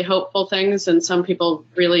some really hopeful things, and some people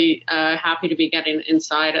really happy to be getting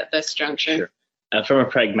inside at this juncture. Sure. From a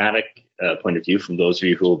pragmatic point of view, from those of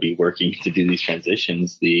you who will be working to do these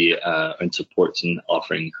transitions, and supports and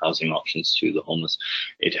offering housing options to the homeless,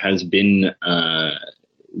 it has been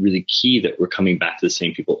really key that we're coming back to the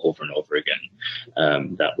same people over and over again,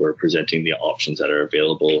 that we're presenting the options that are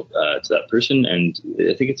available to that person. And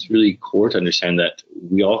I think it's really core to understand that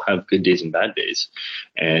we all have good days and bad days,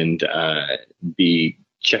 and be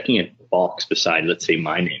checking a box beside, let's say,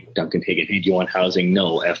 my name, Duncan Higgon. Hey, do you want housing?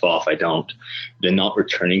 No, F off, I don't. Then not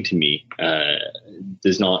returning to me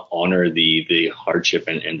does not honor the hardship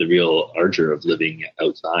and the real ardor of living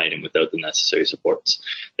outside and without the necessary supports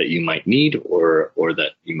that you might need or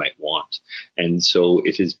that you might want. And so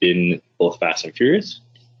it has been both fast and furious,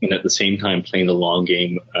 and at the same time playing the long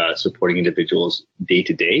game, supporting individuals day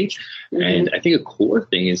to day. And I think a core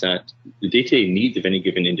thing is that the day-to-day needs of any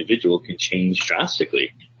given individual can change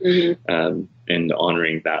drastically, and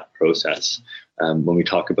honoring that process. When we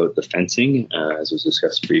talk about the fencing, as was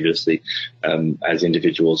discussed previously, as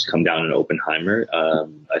individuals come down in Oppenheimer,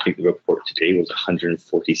 I think the report today was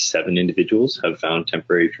 147 individuals have found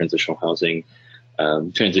temporary transitional housing.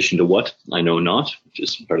 Transition to what? I know not, which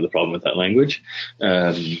is part of the problem with that language.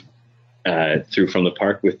 through from the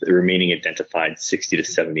park with the remaining identified 60 to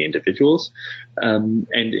 70 individuals. And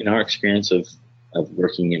in our experience of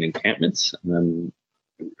working in encampments,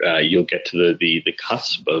 you'll get to the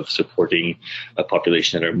cusp of supporting a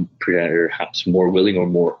population that are perhaps more willing or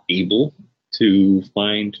more able to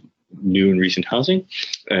find new and recent housing.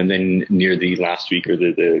 And then near the last week or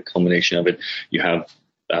the culmination of it, you have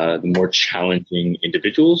the more challenging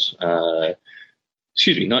individuals,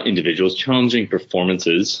 challenging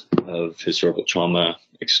performances of historical trauma,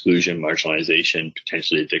 exclusion, marginalization,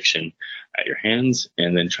 potentially addiction at your hands,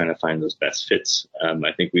 and then trying to find those best fits.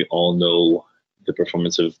 I think we all know the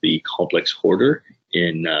performance of the complex hoarder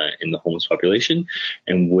in the homeless population,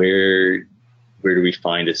 and where do we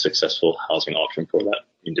find a successful housing option for that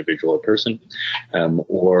individual or person,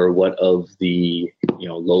 or what of the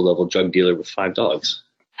low-level drug dealer with 5 dogs?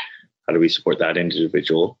 How do we support that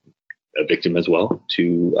individual, a victim as well,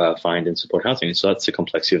 to find and support housing? And so that's the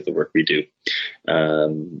complexity of the work we do.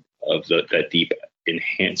 Of that deep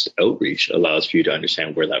enhanced outreach allows for you to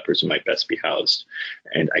understand where that person might best be housed.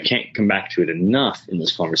 And I can't come back to it enough in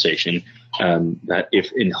this conversation, that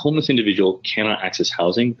if a homeless individual cannot access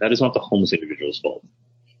housing, that is not the homeless individual's fault.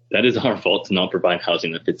 That is our fault to not provide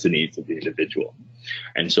housing that fits the needs of the individual.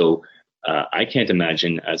 And so I can't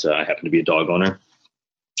imagine, as I happen to be a dog owner,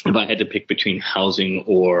 if I had to pick between housing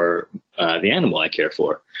or the animal I care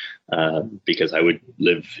for, because I would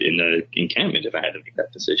live in an encampment if I had to make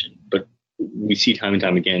that decision. But we see time and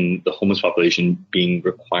time again the homeless population being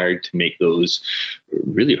required to make those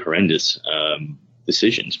really horrendous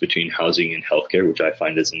decisions between housing and healthcare, which I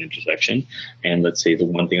find is an intersection, and let's say the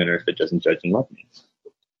one thing on earth that doesn't judge and love me.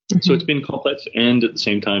 Mm-hmm. So it's been complex, and at the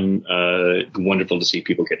same time, wonderful to see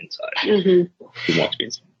people get inside. Mm-hmm. Who want to be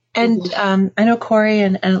inside. And I know Corey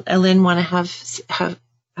and Alynn want to have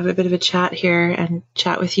a bit of a chat here and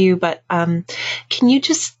chat with you, but can you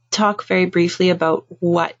just talk very briefly about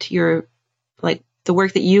what you're like, the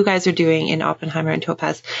work that you guys are doing in Oppenheimer and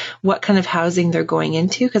Topaz, what kind of housing they're going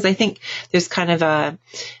into? Because I think there's kind of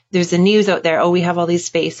there's a news out there, we have all these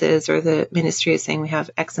spaces, or the ministry is saying we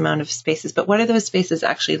have X amount of spaces, but what do those spaces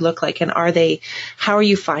actually look like? And how are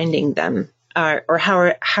you finding them? Or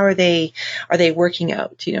how are they working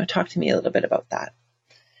out? Talk to me a little bit about that.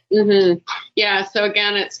 Mm-hmm. Yeah. So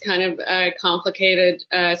again, it's kind of a complicated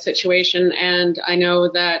situation, and I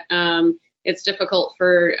know that it's difficult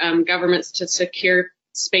for governments to secure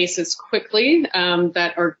spaces quickly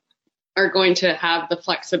that are going to have the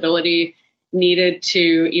flexibility needed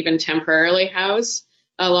to even temporarily house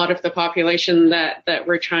a lot of the population that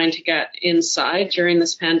we're trying to get inside during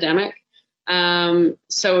this pandemic.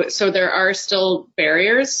 So there are still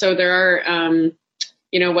barriers. So there are,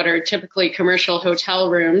 what are typically commercial hotel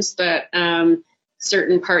rooms that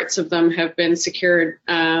certain parts of them have been secured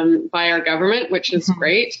by our government, which is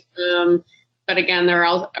great. But again, there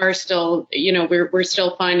are still, we're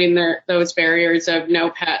still finding those barriers of no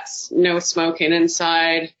pets, no smoking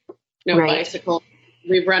inside, no bicycle.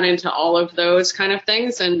 We've run into all of those kind of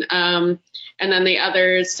things. And then the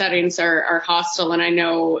other settings are hostel, and I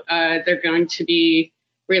know they're going to be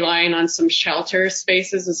relying on some shelter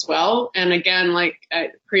spaces as well. And again, like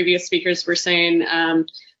previous speakers were saying,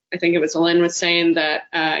 I think it was Alynn was saying that,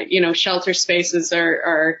 shelter spaces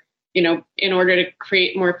are, in order to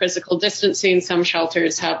create more physical distancing, some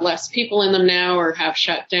shelters have less people in them now or have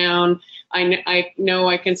shut down. I know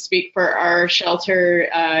I can speak for our shelter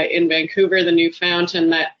in Vancouver, the New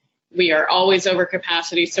Fountain, that we are always over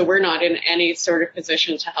capacity, so we're not in any sort of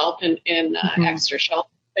position to help in extra shelter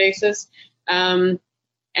spaces. And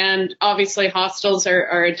obviously, hostels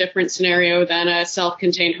are a different scenario than a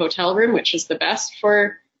self-contained hotel room, which is the best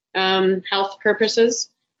for health purposes.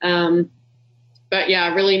 But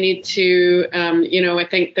yeah, really need to, I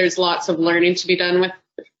think there's lots of learning to be done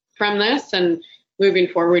from this, and moving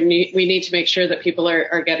forward, we need to make sure that people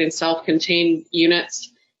are getting self-contained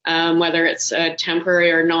units, whether it's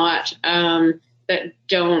temporary or not, that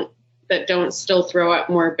don't still throw up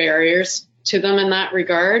more barriers to them in that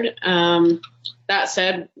regard. That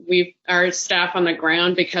said, our staff on the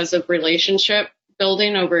ground, because of relationship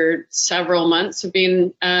building over several months of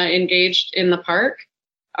being engaged in the park,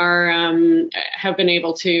 have been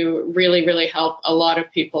able to really, really help a lot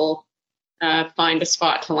of people find a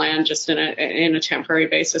spot to land, just in a temporary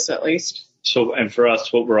basis at least. So, and for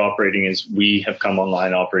us, what we're operating is we have come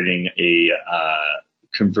online operating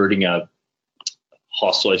converting a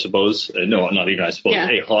hostel, I suppose. No, not even I suppose. Yeah.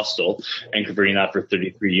 A hostel, and converting that for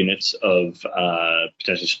 33 units of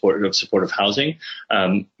potentially supportive housing.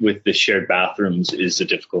 With the shared bathrooms is the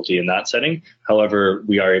difficulty in that setting. However,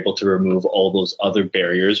 we are able to remove all those other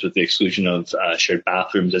barriers with the exclusion of shared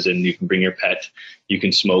bathrooms, as in you can bring your pet, you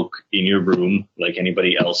can smoke in your room like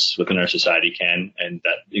anybody else within our society can, and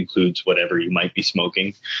that includes whatever you might be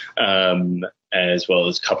smoking, as well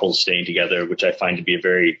as couples staying together, which I find to be a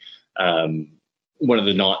very one of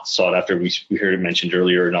the not sought after, we heard it mentioned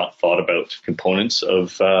earlier, not thought about components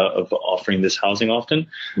of offering this housing often,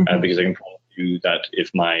 because I can promise you that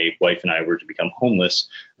if my wife and I were to become homeless,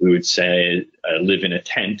 we would say live in a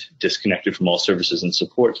tent, disconnected from all services and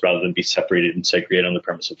supports, rather than be separated and segregated on the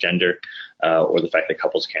premise of gender or the fact that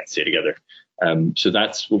couples can't stay together. So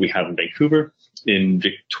that's what we have in Vancouver. In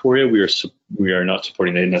Victoria, we are not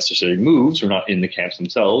supporting the necessary moves. We're not in the camps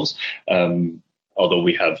themselves. Although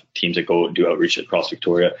we have teams that go do outreach across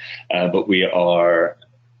Victoria, but we are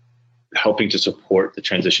helping to support the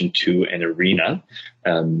transition to an arena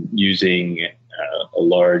using a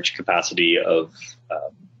large capacity of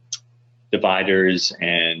dividers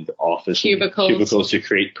and office cubicles to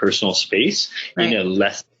create personal space in a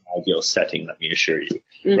less ideal setting, let me assure you.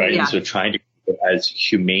 Right. Yeah. And so trying to as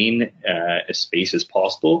humane a space as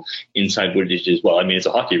possible inside what it is. Well, I mean, it's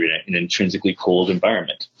a hockey arena in an intrinsically cold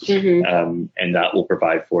environment, and that will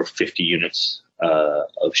provide for 50 units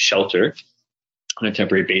of shelter on a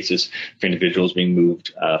temporary basis for individuals being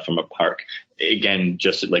moved from a park. Again,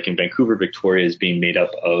 just like in Vancouver, Victoria is being made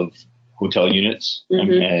up of hotel units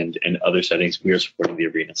and other settings. We are supporting the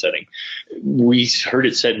arena setting. We heard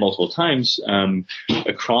it said multiple times,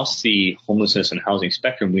 across the homelessness and housing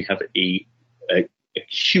spectrum, we have a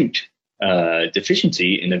acute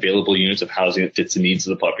deficiency in available units of housing that fits the needs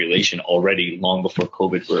of the population already, long before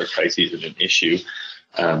COVID, where a crisis is an issue.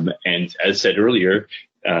 And as said earlier,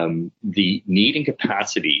 the need and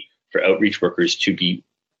capacity for outreach workers to be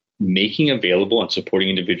making available and supporting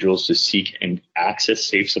individuals to seek and access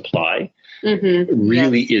safe supply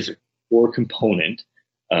really is a core component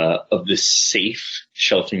of the safe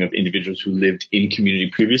sheltering of individuals who lived in community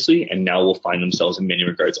previously and now will find themselves in many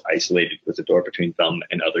regards isolated with the door between them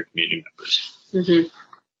and other community members.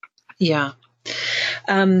 Yeah.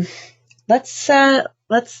 Let's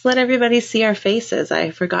let everybody see our faces.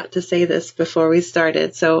 I forgot to say this before we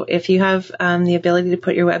started. So if you have the ability to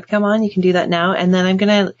put your webcam on, you can do that now. And then I'm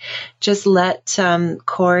going to just let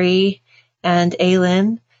Corey and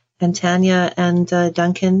Alynn and Tanya and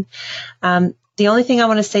Duncan. The only thing I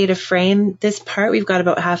want to say to frame this part, we've got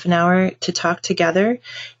about half an hour to talk together,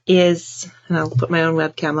 is, and I'll put my own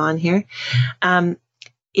webcam on here,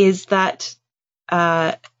 is that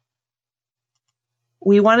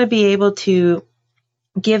we want to be able to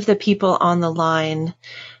give the people on the line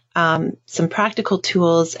some practical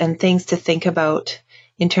tools and things to think about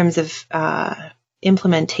in terms of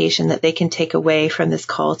implementation that they can take away from this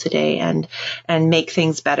call today and make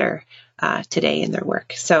things better today in their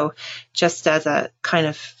work. So just as a kind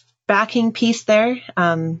of backing piece there,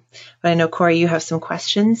 but I know, Corey, you have some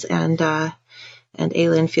questions, and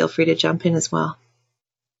Alynn, feel free to jump in as well.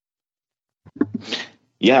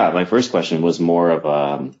 Yeah, my first question was more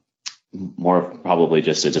of probably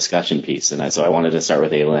just a discussion piece, and so I wanted to start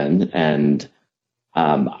with Alynn, and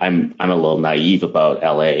I'm a little naive about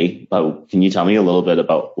LA, but can you tell me a little bit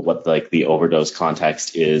about what the overdose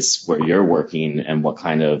context is where you're working, and what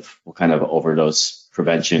kind of overdose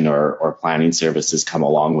prevention or planning services come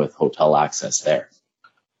along with hotel access there?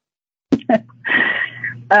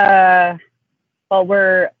 Well,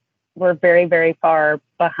 we're very, very far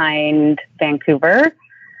behind Vancouver.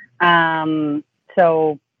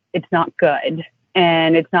 So it's not good,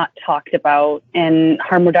 and it's not talked about, and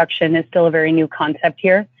harm reduction is still a very new concept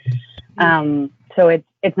here. So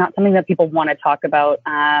it's not something that people want to talk about.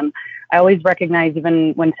 I always recognize,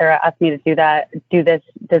 even when Sarah asked me to do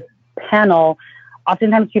this panel,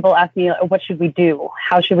 oftentimes people ask me, what should we do?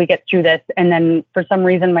 How should we get through this? And then for some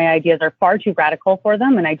reason, my ideas are far too radical for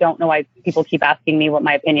them. And I don't know why people keep asking me what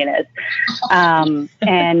my opinion is.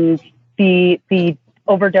 And the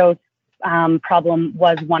overdose problem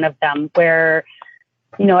was one of them, where,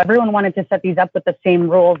 everyone wanted to set these up with the same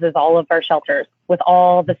rules as all of our shelters, with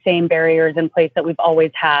all the same barriers in place that we've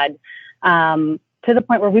always had, to the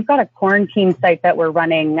point where we've got a quarantine site that we're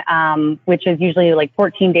running, which is usually like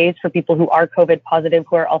 14 days for people who are COVID positive,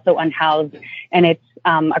 who are also unhoused. And it's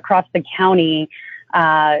across the county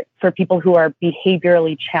for people who are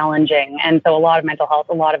behaviorally challenging. And so a lot of mental health,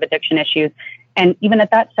 a lot of addiction issues. And even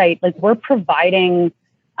at that site, we're providing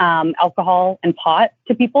alcohol and pot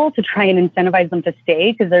to people to try and incentivize them to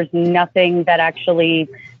stay, because there's nothing that actually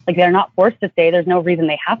Like, they're not forced to stay. There's no reason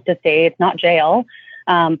they have to stay. It's not jail,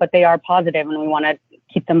 but they are positive, and we want to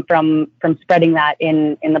keep them from spreading that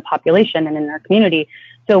in the population and in our community.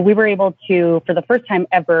 So we were able to, for the first time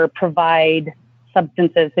ever, provide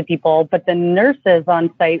substances to people, but the nurses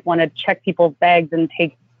on site want to check people's bags and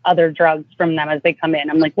take other drugs from them as they come in.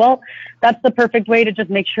 I'm like, well, that's the perfect way to just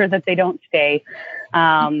make sure that they don't stay.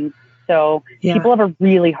 So people have a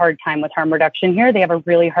really hard time with harm reduction here. They have a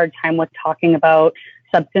really hard time with talking about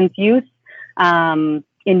substance use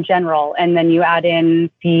in general. And then you add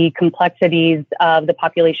in the complexities of the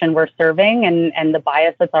population we're serving and the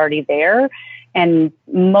bias that's already there. And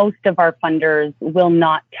most of our funders will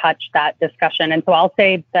not touch that discussion. And so I'll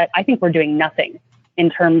say that I think we're doing nothing in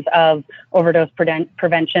terms of overdose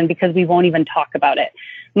prevention because we won't even talk about it.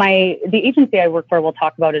 The agency I work for will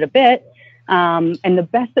talk about it a bit. And the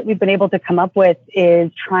best that we've been able to come up with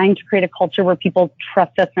is trying to create a culture where people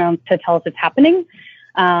trust us to tell us it's happening.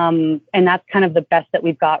 And that's kind of the best that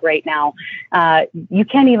we've got right now. You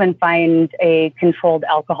can't even find a controlled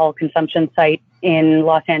alcohol consumption site in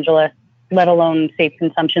Los Angeles, let alone safe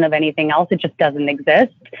consumption of anything else. It just doesn't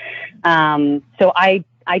exist. So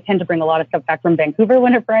I tend to bring a lot of stuff back from Vancouver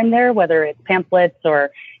whenever I'm there, whether it's pamphlets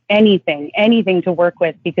or anything to work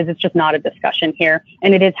with, because it's just not a discussion here.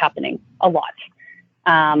 And it is happening a lot.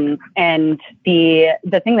 And the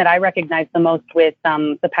thing that I recognized the most with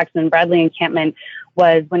the Paxton and Bradley encampment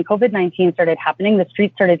was when COVID-19 started happening, the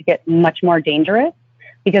streets started to get much more dangerous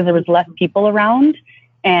because there was less people around.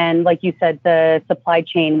 And like you said, the supply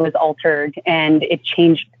chain was altered and it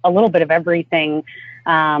changed a little bit of everything.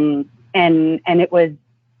 And it was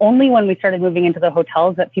only when we started moving into the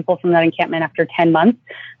hotels that people from that encampment after 10 months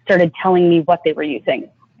started telling me what they were using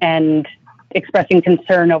and expressing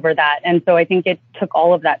concern over that. And so I think it took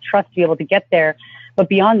all of that trust to be able to get there. But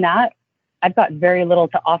beyond that, I've got very little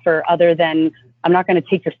to offer other than I'm not going to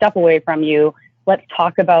take your stuff away from you. Let's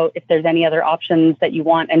talk about if there's any other options that you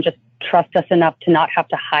want and just trust us enough to not have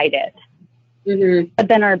to hide it. Mm-hmm. But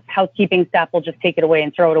then our housekeeping staff will just take it away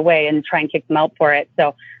and throw it away and try and kick them out for it.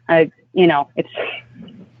 So, it's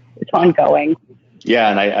ongoing. Yeah,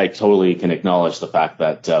 and I totally can acknowledge the fact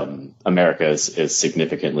that America is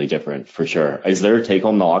significantly different for sure. Is there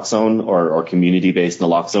take-home naloxone or community-based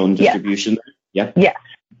naloxone distribution? Yes. Yeah. Yes,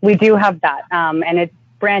 we do have that, and it's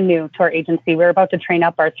brand new to our agency. We're about to train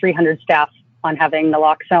up our 300 staff on having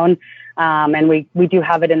naloxone, and we do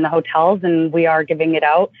have it in the hotels, and we are giving it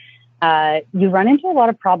out. You run into a lot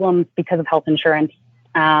of problems because of health insurance,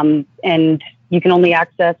 and you can only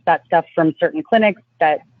access that stuff from certain clinics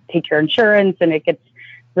that take your insurance, and it gets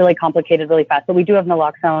really complicated really fast. So we do have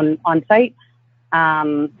naloxone on site,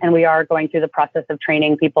 and we are going through the process of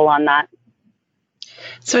training people on that.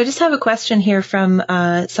 So I just have a question here from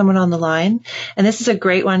someone on the line, and this is a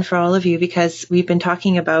great one for all of you because we've been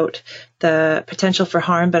talking about the potential for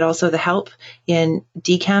harm, but also the help in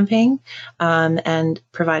decamping and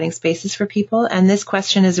providing spaces for people. And this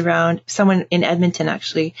question is around someone in Edmonton,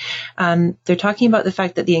 actually. They're talking about the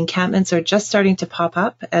fact that the encampments are just starting to pop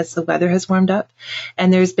up as the weather has warmed up.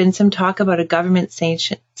 And there's been some talk about a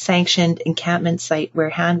government-sanctioned encampment site where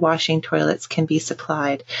hand-washing toilets can be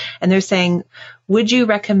supplied. And they're saying, would you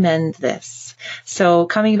recommend this? So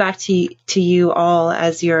coming back to you all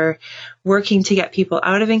as you're working to get people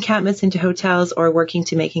out of encampments into hotels or working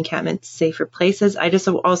to make encampments safer places, I just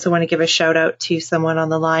also want to give a shout out to someone on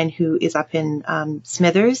the line who is up in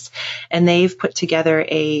Smithers, and they've put together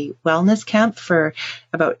a wellness camp for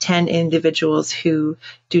about 10 individuals who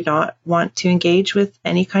do not want to engage with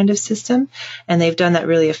any kind of system. And they've done that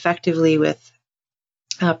really effectively with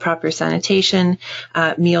proper sanitation,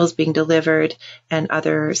 meals being delivered, and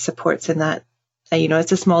other supports in that.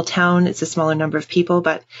 It's a small town, it's a smaller number of people,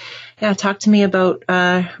 but yeah, talk to me about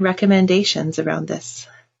recommendations around this.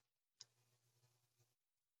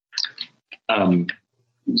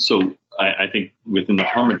 So I think within the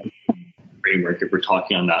harm reduction framework, if we're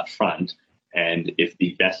talking on that front, and if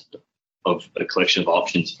the best of a collection of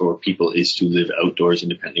options for people is to live outdoors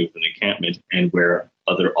independently of an encampment, and where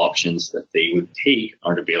other options that they would take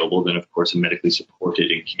aren't available, then of course a medically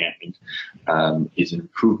supported encampment is an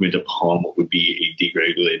improvement upon what would be a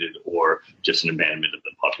deregulated or just an abandonment of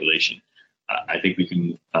the population. I think we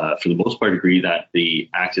can, for the most part, agree that the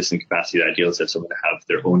access and capacity of the ideal is that someone to have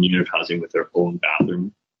their own unit of housing with their own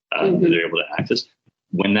bathroom that they're able to access.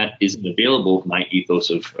 When that isn't available, my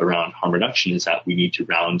ethos around harm reduction is that we need to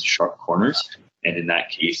round sharp corners. And in that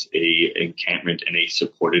case, a encampment and a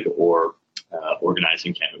supported or organized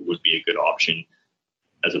encampment would be a good option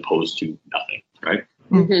as opposed to nothing, right?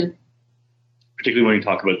 Mm-hmm. Particularly when you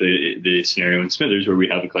talk about the scenario in Smithers where we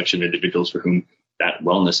have a collection of individuals for whom that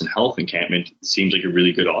wellness and health encampment seems like a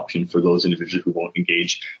really good option for those individuals who won't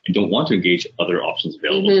engage and don't want to engage other options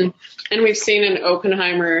available. Mm-hmm. And we've seen in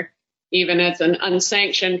Oppenheimer, even as an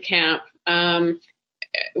unsanctioned camp,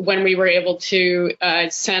 when we were able to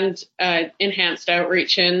send enhanced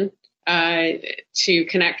outreach in to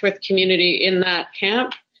connect with community in that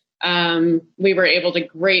camp, we were able to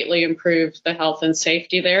greatly improve the health and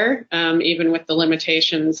safety there, even with the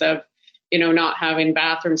limitations of, not having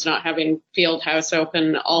bathrooms, not having field house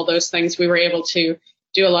open, all those things. We were able to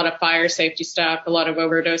do a lot of fire safety stuff, a lot of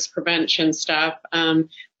overdose prevention stuff,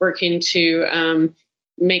 working to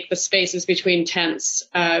make the spaces between tents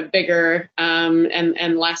bigger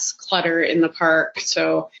and less clutter in the park.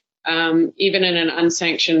 So even in an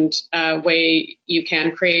unsanctioned way, you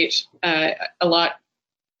can create a lot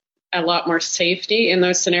more safety in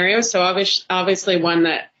those scenarios. So obviously one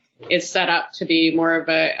that is set up to be more of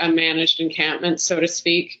a managed encampment, so to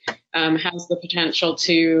speak, has the potential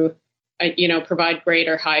to, provide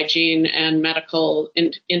greater hygiene and medical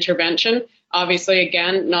intervention. Obviously,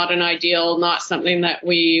 again, not an ideal, not something that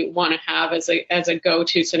we want to have as a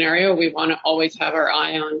go-to scenario. We want to always have our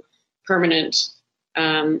eye on permanent,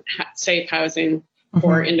 safe housing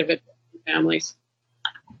for individuals and families.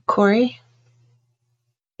 Corey?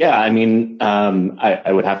 Yeah, I mean,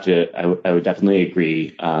 I would definitely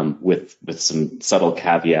agree with some subtle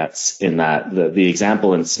caveats in that the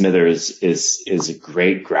example in Smithers is a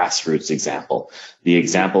great grassroots example. The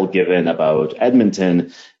example given about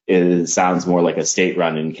Edmonton sounds more like a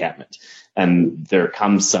state-run encampment. And there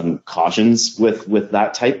comes some cautions with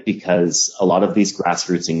that type, because a lot of these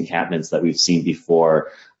grassroots encampments that we've seen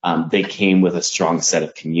before, they came with a strong set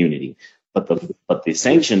of community. But the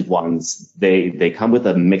sanctioned ones, they come with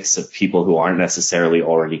a mix of people who aren't necessarily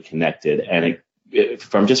already connected. And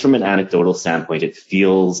from an anecdotal standpoint, it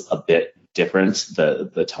feels a bit different.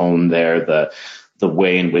 The tone there, the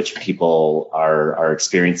way in which people are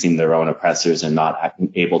experiencing their own oppressors and not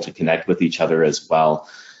able to connect with each other as well.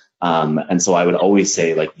 And so I would always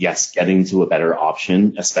say, yes, getting to a better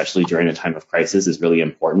option, especially during a time of crisis, is really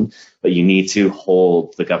important. But you need to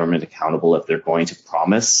hold the government accountable if they're going to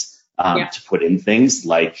promise to put in things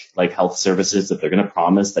like health services. If they're going to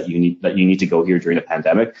promise that you need to go here during a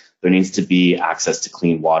pandemic, there needs to be access to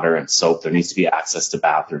clean water and soap. There needs to be access to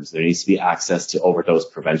bathrooms. There needs to be access to overdose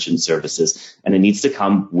prevention services, and it needs to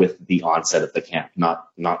come with the onset of the camp,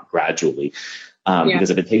 not gradually. Because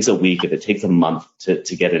if it takes a week, if it takes a month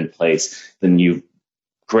to get in place, then you've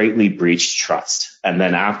greatly breached trust. And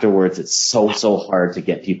then afterwards, it's so hard to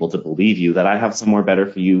get people to believe you that I have somewhere better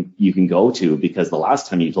for you can go to, because the last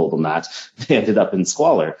time you told them that, they ended up in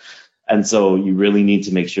squalor. And so you really need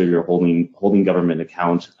to make sure you're holding government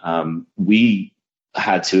account. We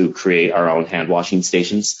had to create our own hand washing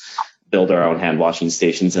stations, build our own hand washing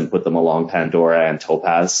stations, and put them along Pandora and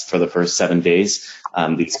Topaz for the first 7 days.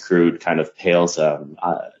 These crude kind of pails,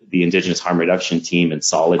 the Indigenous Harm Reduction team in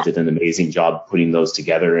Solid did an amazing job putting those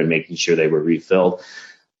together and making sure they were refilled.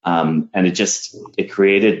 And it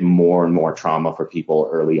created more and more trauma for people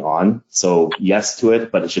early on. So yes to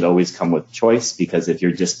it, but it should always come with choice, because if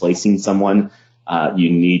you're displacing someone, you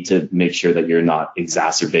need to make sure that you're not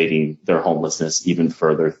exacerbating their homelessness even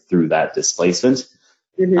further through that displacement.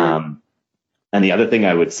 Mm-hmm. And the other thing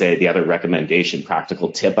I would say, the other recommendation,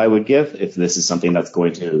 practical tip I would give, if this is something that's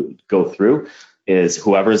going to go through, is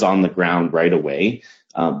whoever's on the ground right away,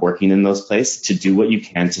 working in those places, to do what you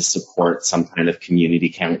can to support some kind of community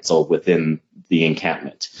council within the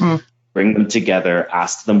encampment. Bring them together,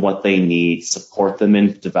 ask them what they need, support them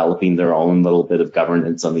in developing their own little bit of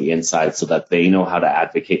governance on the inside, so that they know how to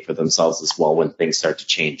advocate for themselves as well when things start to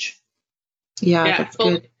change. Yeah, that's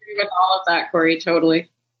fully good. agree with all of that, Corey, totally.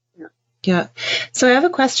 Yeah. So I have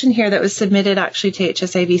a question here that was submitted actually to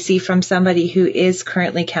HSIBC from somebody who is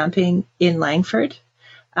currently camping in Langford.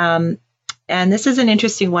 And this is an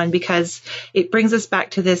interesting one, because it brings us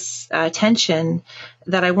back to this tension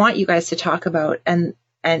that I want you guys to talk about and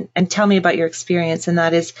tell me about your experience, and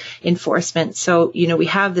that is enforcement. So, we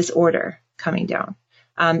have this order coming down,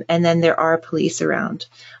 and then there are police around.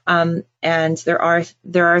 And there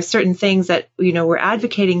are certain things that, we're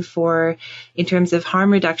advocating for in terms of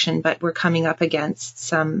harm reduction, but we're coming up against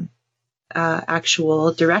some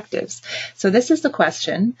actual directives. So this is the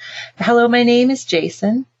question. Hello, my name is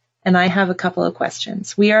Jason, and I have a couple of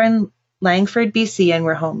questions. We are in Langford, BC, and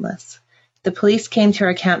we're homeless. The police came to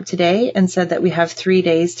our camp today and said that we have 3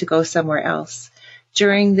 days to go somewhere else.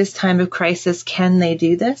 During this time of crisis, can they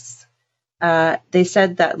do this? They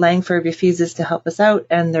said that Langford refuses to help us out,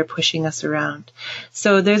 and they're pushing us around.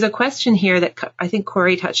 So there's a question here that I think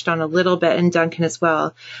Corey touched on a little bit, and Duncan as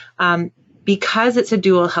well, because it's a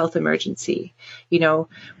dual health emergency,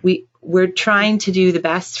 we're trying to do the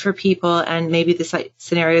best for people, and maybe this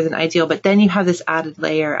scenario isn't ideal, but then you have this added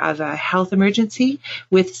layer of a health emergency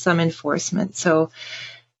with some enforcement. So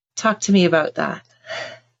talk to me about that.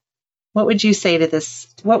 What would you say to this?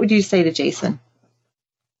 What would you say to Jason?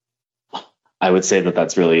 I would say that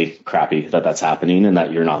that's really crappy that that's happening, and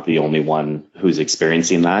that you're not the only one who's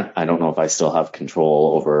experiencing that. I don't know if I still have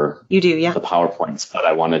control over the PowerPoints, but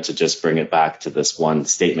I wanted to just bring it back to this one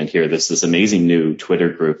statement here. There's this amazing new Twitter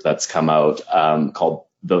group that's come out called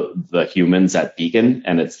the Humans at Beacon,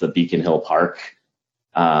 and it's the Beacon Hill Park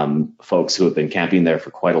folks who have been camping there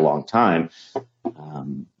for quite a long time.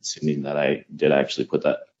 Assuming that I did actually put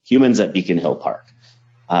that, Humans at Beacon Hill Park.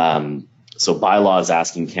 So bylaws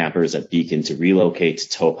asking campers at Beacon to relocate to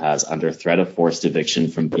Topaz under threat of forced eviction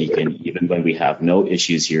from Beacon, even when we have no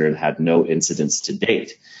issues here and had no incidents to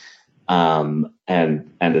date. And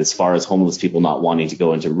as far as homeless people not wanting to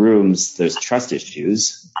go into rooms, there's trust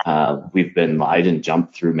issues. We've been lied and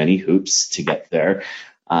jumped through many hoops to get there.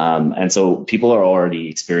 And so people are already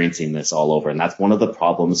experiencing this all over. And that's one of the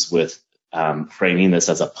problems with framing this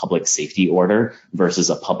as a public safety order versus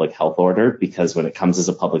a public health order, because when it comes as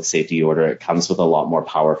a public safety order, it comes with a lot more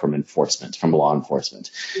power from enforcement, from law enforcement.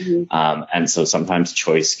 Mm-hmm. And so sometimes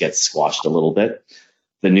choice gets squashed a little bit.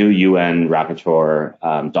 The new UN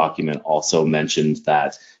rapporteur document also mentioned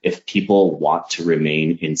that if people want to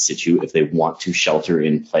remain in situ, if they want to shelter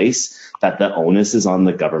in place, that the onus is on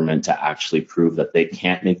the government to actually prove that they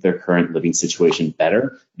can't make their current living situation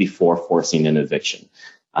better before forcing an eviction.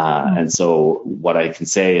 And so what I can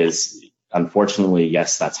say is, unfortunately,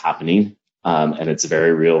 yes, that's happening. And it's a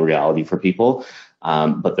very real reality for people.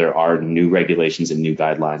 But there are new regulations and new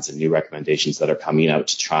guidelines and new recommendations that are coming out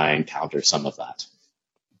to try and counter some of that.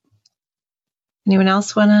 Anyone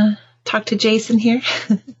else want to talk to Jason here?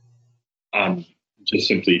 Just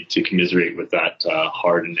simply to commiserate with that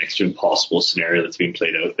hard and next to impossible scenario that's being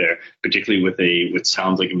played out there, particularly with what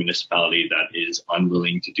sounds like a municipality that is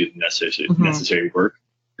unwilling to do the necessary work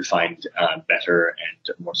to find better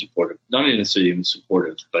and more supportive, not necessarily even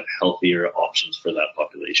supportive, but healthier options for that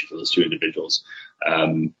population, for those two individuals.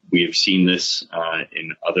 We have seen this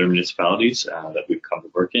in other municipalities that we've come to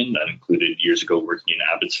work in. That included years ago working in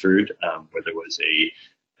Abbotsford, where there was a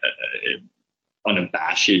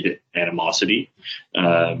unabashed animosity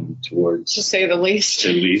towards, to say the least,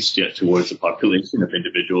 towards the population of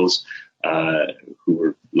individuals who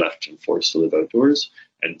were left and forced to live outdoors.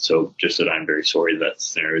 And so just that I'm very sorry that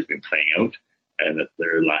scenario has been playing out, and that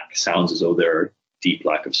there sounds as though there are deep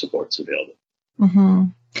lack of supports available. Mm-hmm.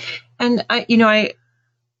 And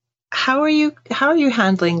how are you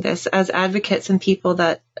handling this as advocates and people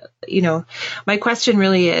that, my question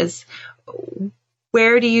really is,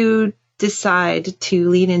 where do you decide to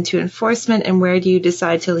lean into enforcement, and where do you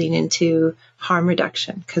decide to lean into harm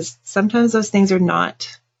reduction? Because sometimes those things are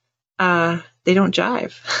not, they don't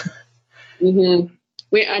jive. Mm-hmm.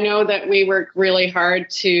 I know that we work really hard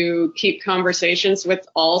to keep conversations with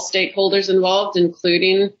all stakeholders involved,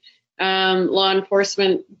 including law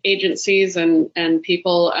enforcement agencies and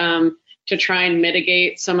people, to try and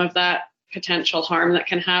mitigate some of that potential harm that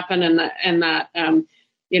can happen, and that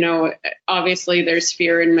obviously there's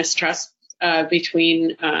fear and mistrust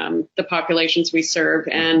between the populations we serve,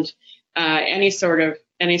 and any sort of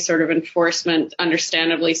enforcement,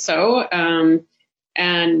 understandably so,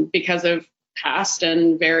 and because of past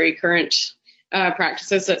and very current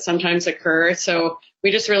practices that sometimes occur. So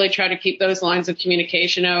we just really try to keep those lines of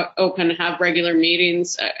communication open, have regular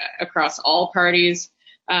meetings across all parties.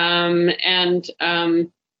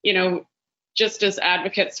 Just as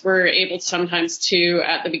advocates, we're able sometimes to,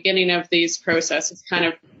 at the beginning of these processes, kind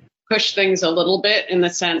of push things a little bit in the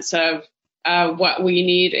sense of what we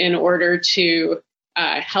need in order to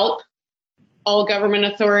help all government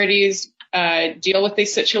authorities deal with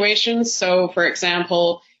these situations. So, for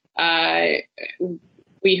example,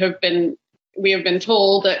 we have been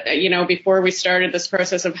told that before we started this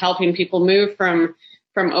process of helping people move from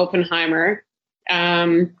Oppenheimer,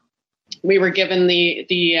 we were given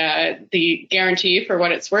the guarantee for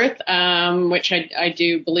what it's worth, which I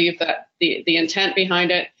do believe that the intent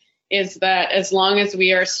behind it is that as long as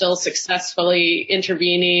we are still successfully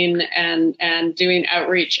intervening and doing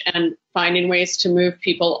outreach and finding ways to move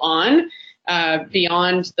people on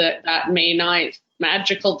beyond that May 9th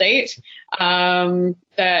magical date,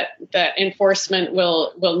 that enforcement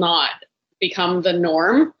will not become the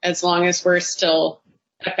norm, as long as we're still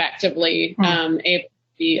effectively able to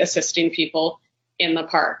be assisting people in the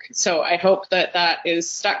park. So I hope that that is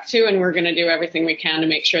stuck to, and we're going to do everything we can to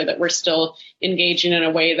make sure that we're still engaging in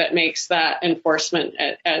a way that makes that enforcement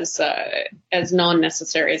as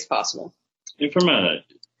non-necessary as possible. And from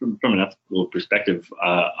an ethical perspective,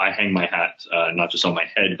 I hang my hat not just on my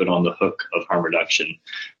head, but on the hook of harm reduction.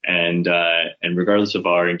 And regardless of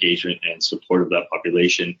our engagement and support of that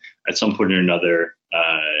population, at some point or another,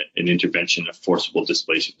 an intervention of forcible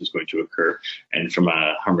displacement is going to occur. And from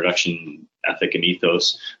a harm reduction ethic and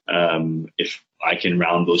ethos, if I can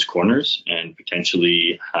round those corners and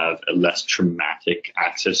potentially have a less traumatic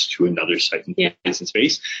access to another site and place and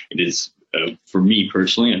space, it is, for me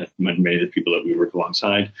personally, and many of the people that we work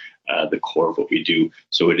alongside, the core of what we do.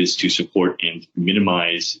 So it is to support and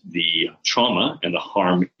minimize the trauma and the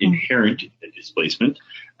harm inherent in the displacement,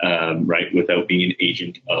 right, without being an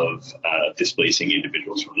agent of displacing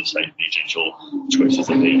individuals from the site and the essential choices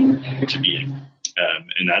that they to be in.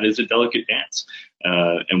 And that is a delicate dance,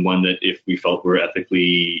 and one that if we felt were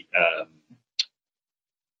ethically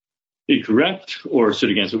incorrect or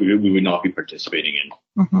stood against it, we would not be participating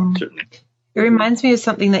in, certainly. It reminds me of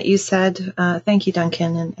something that you said. Thank you,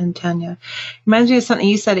 Duncan and Tanya. It reminds me of something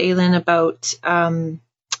you said, Alynn, about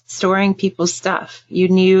storing people's stuff. You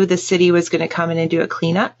knew the city was going to come in and do a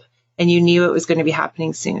cleanup, and you knew it was going to be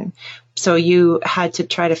happening soon. So you had to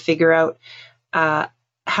try to figure out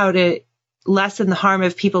how to lessen the harm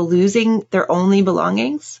of people losing their only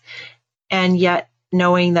belongings, and yet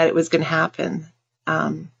knowing that it was going to happen.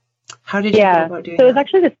 How did you go about doing that? So it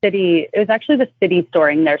was actually the city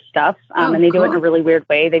storing their stuff, and they do it in a really weird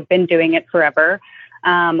way. They've been doing it forever,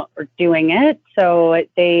 or doing it. So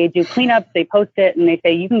they do cleanups, they post it, and they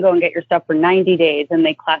say, you can go and get your stuff for 90 days. And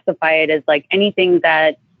they classify it as like anything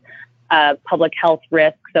that public health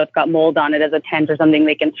risk. So it's got mold on it as a tent or something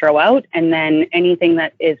they can throw out. And then anything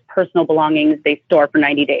that is personal belongings, they store for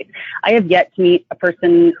 90 days. I have yet to meet a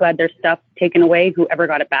person who had their stuff taken away who ever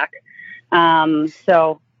got it back.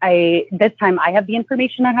 So this time I have the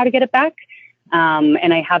information on how to get it back.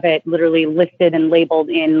 And I have it literally listed and labeled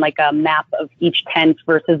in like a map of each tent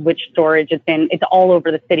versus which storage it's in. It's all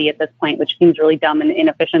over the city at this point, which seems really dumb and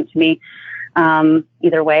inefficient to me.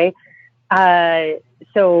 Either way.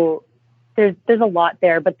 So there's a lot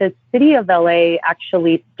there, but the city of LA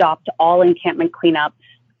actually stopped all encampment cleanups,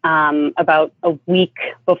 about a week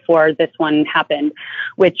before this one happened,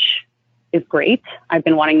 which is great. I've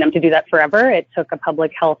been wanting them to do that forever. It took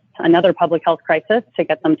another public health crisis to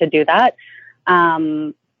get them to do that.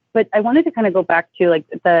 But I wanted to kind of go back to like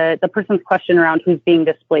the person's question around who's being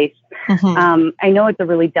displaced. I know it's a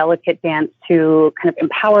really delicate dance to kind of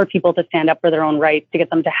empower people to stand up for their own rights, to get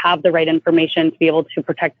them to have the right information to be able to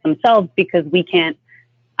protect themselves, because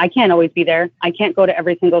I can't always be there. I can't go to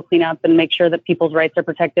every single cleanup and make sure that people's rights are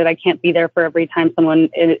protected. I can't be there for every time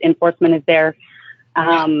enforcement is there.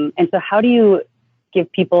 And so how do you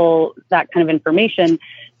give people that kind of information?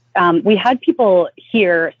 We had people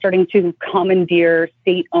here starting to commandeer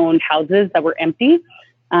state-owned houses that were empty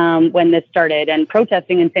when this started, and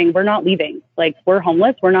protesting and saying, we're not leaving. Like, we're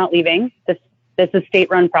homeless. We're not leaving. This is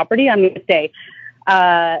state-run property. I'm going to stay.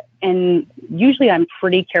 And usually I'm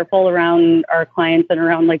pretty careful around our clients and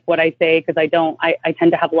around like what I say, because I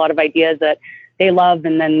tend to have a lot of ideas that they love,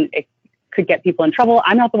 and then it could get people in trouble.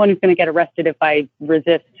 I'm not the one who's going to get arrested if I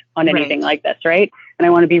resist on anything like this, right? And I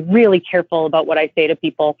want to be really careful about what I say to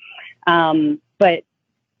people. But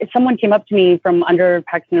if someone came up to me from under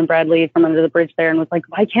Paxton and Bradley, from under the bridge there, and was like,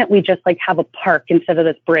 why can't we just like have a park instead of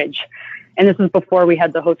this bridge? And this was before we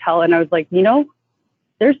had the hotel. And I was like, there's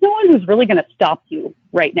no one who's really going to stop you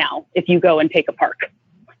right now if you go and take a park.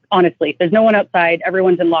 Honestly, there's no one outside.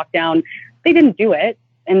 Everyone's in lockdown. They didn't do it.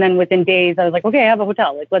 And then within days, I was like, okay, I have a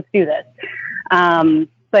hotel. Like, let's do this.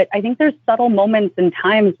 But I think there's subtle moments and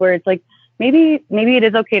times where it's like, maybe it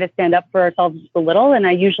is okay to stand up for ourselves just a little. And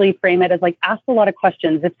I usually frame it as like, ask a lot of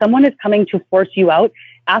questions. If someone is coming to force you out,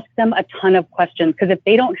 ask them a ton of questions. Because if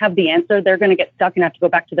they don't have the answer, they're going to get stuck and have to go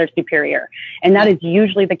back to their superior. And that is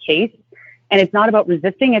usually the case. And it's not about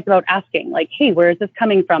resisting. It's about asking, like, hey, where is this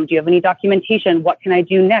coming from? Do you have any documentation? What can I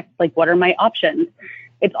do next? Like, what are my options?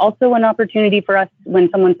 It's also an opportunity for us when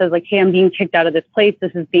someone says, like, hey, I'm being kicked out of this place.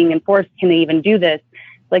 This is being enforced. Can they even do this?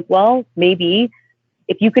 Like, well, maybe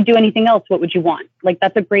if you could do anything else, what would you want? Like,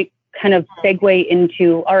 that's a great kind of segue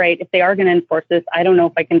into, all right, if they are going to enforce this, I don't know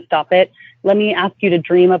if I can stop it. Let me ask you to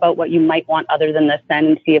dream about what you might want other than this then,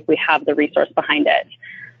 and see if we have the resource behind it.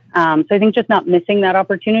 So I think just not missing that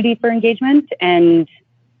opportunity for engagement and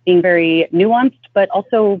being very nuanced, but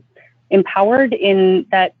also empowered in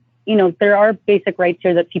that, there are basic rights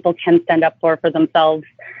here that people can stand up for themselves.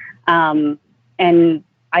 And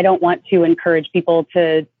I don't want to encourage people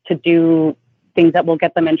to do things that will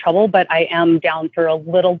get them in trouble, but I am down for a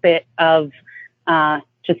little bit of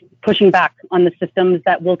just pushing back on the systems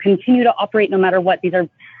that will continue to operate no matter what. These are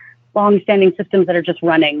long-standing systems that are just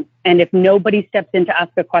running. And if nobody steps in to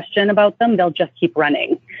ask a question about them, they'll just keep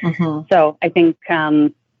running. Mm-hmm. So I think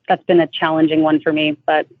that's been a challenging one for me.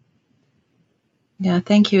 But yeah,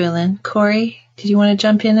 thank you, Alynn. Corey, did you want to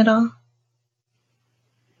jump in at all?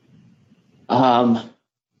 Well,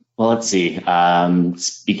 let's see.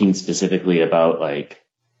 Speaking specifically about like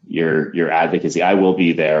your advocacy, I will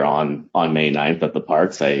be there on May 9th at the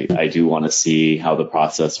parks. I do want to see how the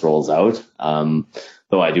process rolls out.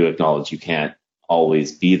 Though I do acknowledge you can't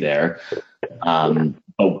always be there.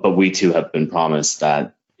 But we too have been promised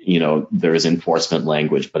that, you know, there is enforcement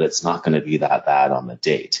language, but it's not going to be that bad on the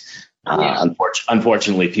date.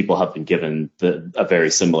 Unfortunately, people have been given a very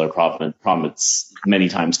similar promise many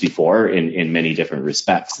times before in many different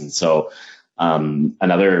respects. And so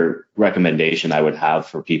another recommendation I would have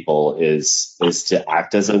for people is to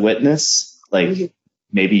act as a witness. Like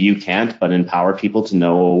maybe you can't, but empower people to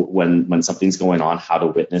know when something's going on, how to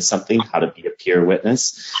witness something, how to be a peer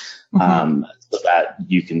witness. So that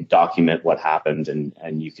you can document what happened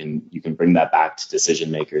and you can bring that back to decision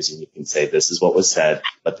makers and you can say, this is what was said,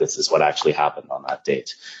 but this is what actually happened on that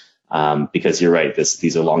date. Because you're right,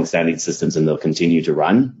 these are longstanding systems and they'll continue to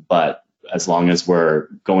run. But as long as we're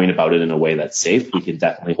going about it in a way that's safe, we can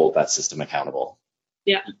definitely hold that system accountable.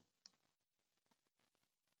 Yeah.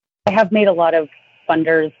 I have made a lot of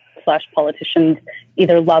funders / politicians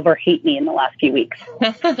either love or hate me in the last few weeks.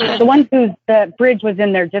 The ones the bridge was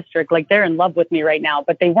in their district, like they're in love with me right now,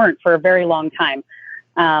 but they weren't for a very long time.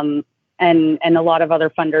 And a lot of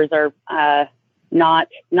other funders are not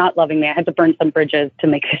loving me. I had to burn some bridges to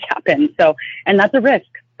make this happen. So, and that's a risk.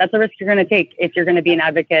 That's a risk you're going to take if you're going to be an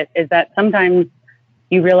advocate, is that sometimes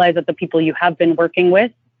you realize that the people you have been working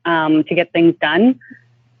with to get things done,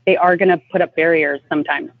 they are going to put up barriers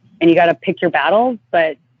sometimes. And you got to pick your battles,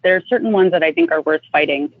 but there are certain ones that I think are worth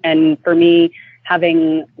fighting. And for me,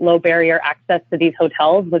 having low barrier access to these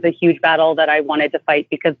hotels was a huge battle that I wanted to fight,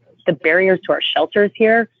 because the barriers to our shelters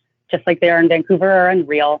here, just like they are in Vancouver, are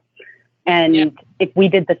unreal. And if we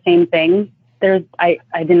did the same thing, I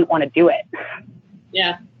didn't want to do it.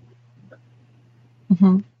 Yeah.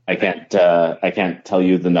 Mm-hmm. I can't tell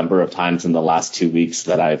you the number of times in the last 2 weeks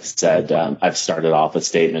that I've said, I've started off a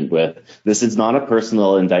statement with, this is not a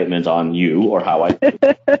personal indictment on you or how I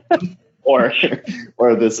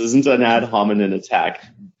or this isn't an ad hominem attack,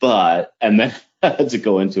 and then to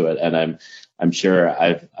go into it. And I'm sure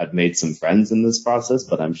I've made some friends in this process,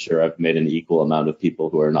 but I'm sure I've made an equal amount of people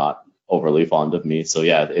who are not overly fond of me. So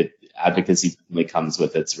yeah, advocacy only comes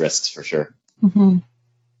with its risks for sure. Mm-hmm.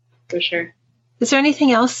 For sure. Is there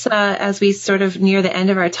anything else as we sort of near the end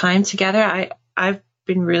of our time together? I've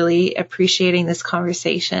been really appreciating this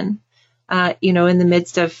conversation. In the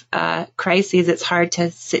midst of crises, it's hard to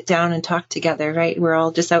sit down and talk together, right? We're all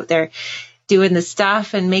just out there doing the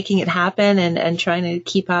stuff and making it happen and trying to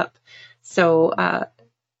keep up. So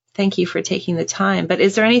thank you for taking the time. But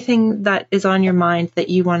is there anything that is on your mind that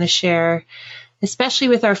you want to share, especially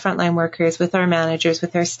with our frontline workers, with our managers,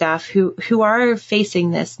 with our staff who are facing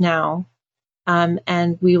this now?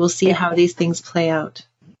 And we will see how these things play out.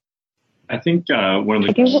 I think one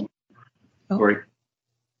of the... Sorry.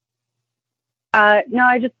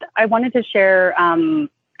 No, I wanted to share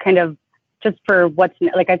kind of just for what's,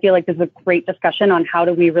 like, I feel like this is a great discussion on how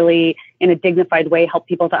do we really, in a dignified way, help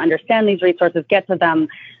people to understand these resources, get to them.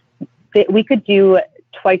 We could do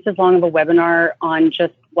twice as long of a webinar on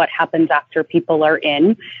just what happens after people are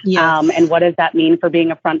in, and what does that mean for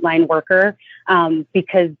being a frontline worker,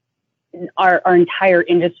 because our entire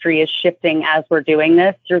industry is shifting as we're doing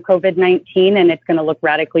this through COVID-19, and it's going to look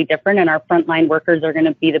radically different. And our frontline workers are going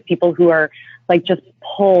to be the people who are like just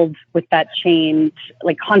pulled with that change,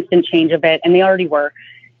 like constant change of it. And they already were.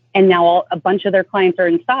 And now a bunch of their clients are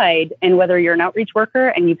inside. And whether you're an outreach worker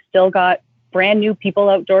and you've still got brand new people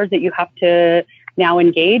outdoors that you have to now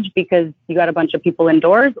engage because you got a bunch of people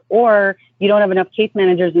indoors, or you don't have enough case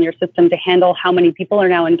managers in your system to handle how many people are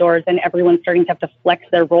now indoors, and everyone's starting to have to flex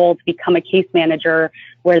their role to become a case manager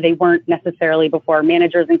where they weren't necessarily before,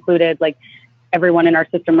 managers included. Like, everyone in our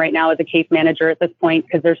system right now is a case manager at this point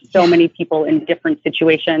because there's so many people in different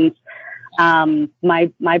situations.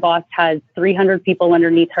 My boss has 300 people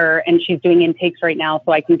underneath her, and she's doing intakes right now,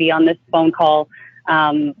 so I can be on this phone call.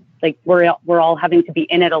 Like, we're all having to be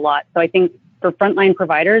in it a lot. So I think for frontline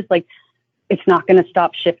providers, like, it's not going to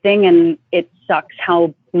stop shifting, and it sucks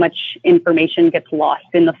how much information gets lost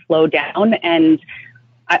in the flow down. And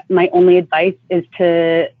my only advice is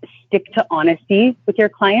to stick to honesty with your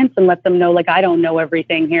clients and let them know, like, I don't know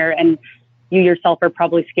everything here. And you yourself are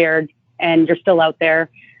probably scared and you're still out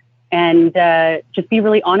there. And just be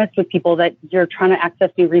really honest with people that you're trying to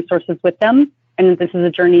access new resources with them. And this is a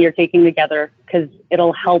journey you're taking together, because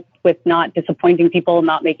it'll help with not disappointing people,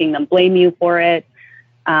 not making them blame you for it.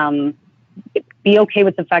 Be okay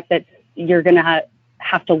with the fact that you're going to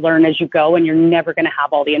have to learn as you go, and you're never going to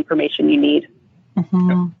have all the information you need.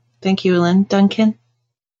 Mm-hmm. Thank you, Alynn. Duncan?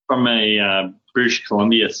 From a British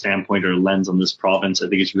Columbia standpoint or lens on this province, I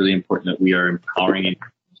think it's really important that we are empowering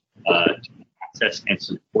access and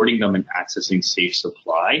supporting them in accessing safe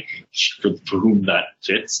supply for whom that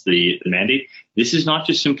fits the mandate. This is not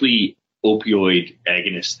just simply opioid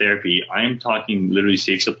agonist therapy. I am talking literally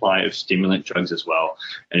safe supply of stimulant drugs as well,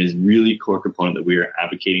 and is really core component that we are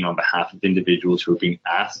advocating on behalf of individuals who are being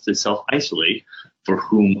asked to self-isolate, for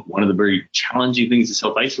whom one of the very challenging things to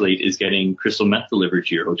self-isolate is getting crystal meth delivered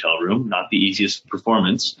to your hotel room. Not the easiest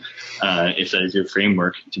performance, if that is your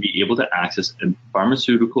framework, to be able to access a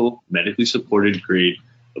pharmaceutical, medically supported grade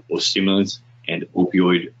of both stimulants and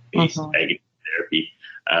opioid-based agonist therapy.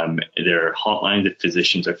 There are hotlines if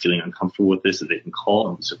physicians are feeling uncomfortable with this that they can call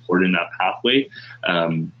and be supported in that pathway.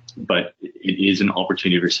 But it is an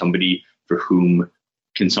opportunity for somebody for whom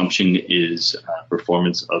consumption is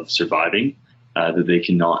performance of surviving, that they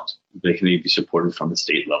can be supported from the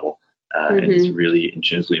state level. And it's really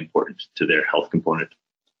intrinsically important to their health component.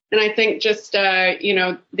 And I think just,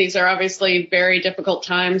 these are obviously very difficult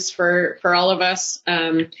times for all of us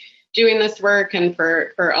doing this work, and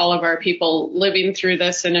for all of our people living through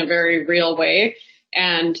this in a very real way.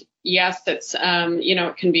 And yes, it's,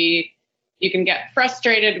 it can be, you can get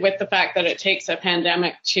frustrated with the fact that it takes a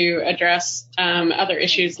pandemic to address other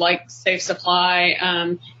issues like safe supply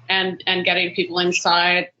and getting people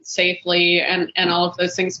inside safely and all of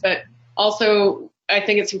those things. But also, I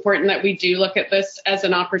think it's important that we do look at this as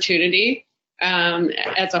an opportunity,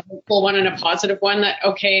 as a hopeful one and a positive one, that,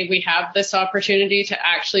 okay, we have this opportunity to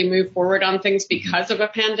actually move forward on things because of a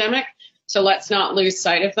pandemic. So let's not lose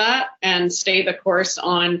sight of that and stay the course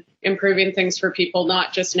on improving things for people,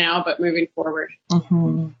 not just now, but moving forward.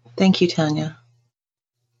 Mm-hmm. Thank you, Tanya.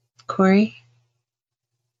 Corey?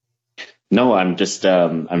 No, I'm just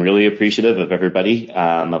I'm really appreciative of everybody,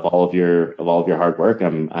 of all of your hard work.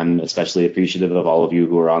 I'm especially appreciative of all of you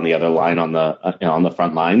who are on the other line on the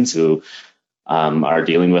front lines, who are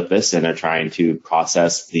dealing with this and are trying to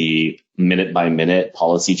process the minute by minute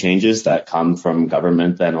policy changes that come from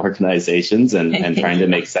government and organizations, and trying to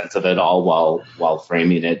make sense of it all while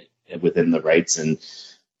framing it within the rights and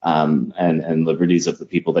liberties of the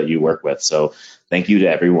people that you work with. So thank you to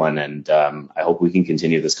everyone. And I hope we can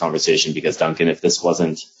continue this conversation, because Duncan, if it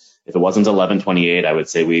wasn't 11:28, I would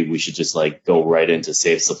say we should just go right into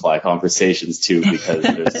safe supply conversations too, because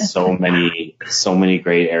there's so many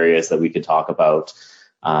great areas that we could talk about.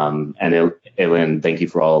 And Alynn, thank you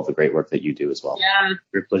for all of the great work that you do as well. Yeah.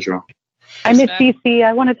 Your pleasure. I miss BC.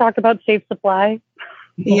 I want to talk about safe supply.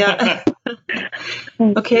 Yeah.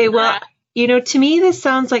 Okay. Well, to me, this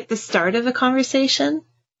sounds like the start of a conversation.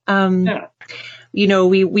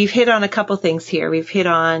 We've hit on a couple things here. We've hit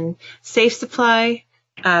on safe supply.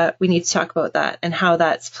 We need to talk about that and how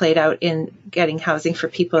that's played out in getting housing for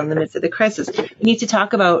people in the midst of the crisis. We need to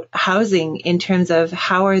talk about housing in terms of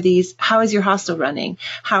how is your hostel running?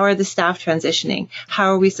 How are the staff transitioning?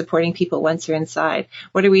 How are we supporting people once they're inside?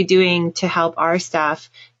 What are we doing to help our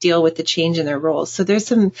staff deal with the change in their roles? So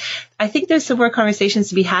I think there's some more conversations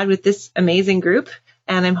to be had with this amazing group,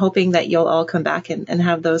 and I'm hoping that you'll all come back and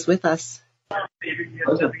have those with us.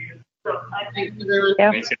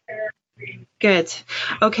 Yeah. Good.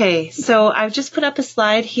 Okay, so I've just put up a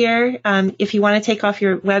slide here. If you want to take off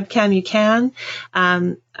your webcam, you can.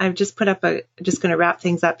 I've just put up just going to wrap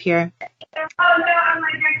things up here. And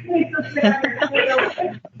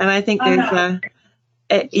I think there's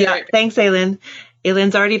thanks, Alynn.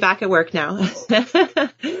 Alynn's already back at work now.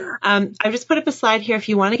 I've just put up a slide here. If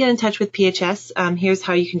you want to get in touch with PHS, here's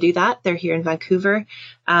how you can do that. They're here in Vancouver.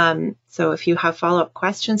 So if you have follow-up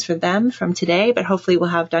questions for them from today, but hopefully we'll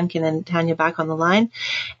have Duncan and Tanya back on the line.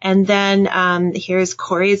 And then here's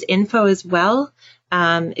Corey's info as well,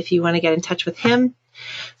 if you want to get in touch with him.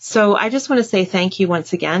 So I just want to say thank you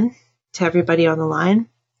once again to everybody on the line.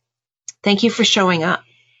 Thank you for showing up.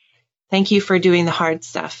 Thank you for doing the hard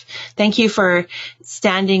stuff. Thank you for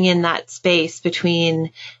standing in that space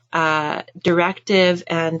between directive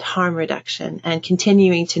and harm reduction and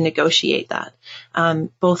continuing to negotiate that,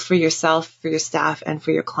 both for yourself, for your staff, and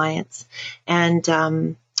for your clients.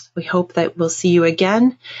 And we hope that we'll see you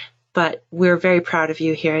again. But we're very proud of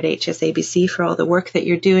you here at HSABC for all the work that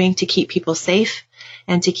you're doing to keep people safe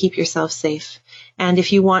and to keep yourself safe. And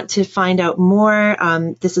if you want to find out more,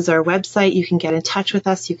 this is our website. You can get in touch with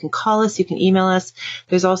us. You can call us. You can email us.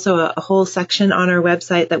 There's also a whole section on our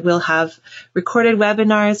website that will have recorded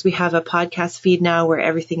webinars. We have a podcast feed now where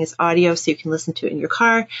everything is audio, so you can listen to it in your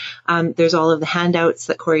car. There's all of the handouts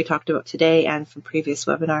that Corey talked about today and from previous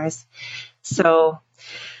webinars. So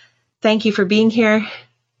thank you for being here.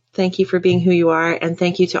 Thank you for being who you are. And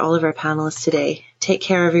thank you to all of our panelists today. Take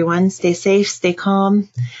care, everyone. Stay safe, stay calm,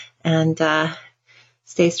 and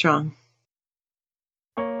stay strong.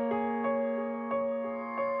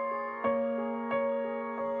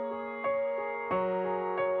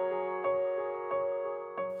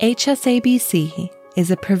 HSABC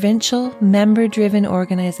is a provincial, member-driven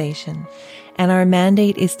organization, and our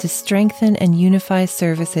mandate is to strengthen and unify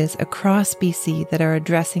services across BC that are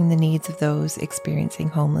addressing the needs of those experiencing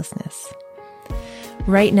homelessness.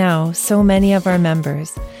 Right now, so many of our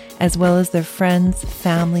members, as well as their friends,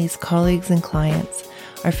 families, colleagues, and clients,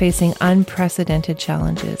 are facing unprecedented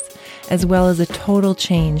challenges, as well as a total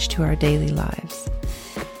change to our daily lives.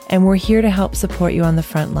 And we're here to help support you on the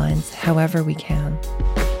front lines however we can.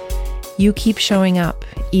 You keep showing up,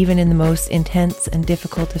 even in the most intense and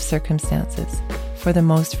difficult of circumstances, for the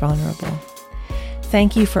most vulnerable.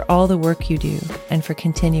 Thank you for all the work you do and for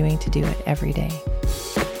continuing to do it every day.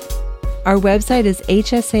 Our website is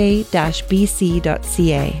hsa-bc.ca,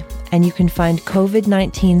 and you can find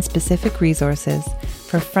COVID-19 specific resources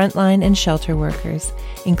for frontline and shelter workers,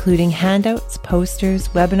 including handouts, posters,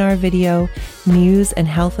 webinar video, news and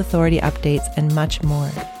health authority updates, and much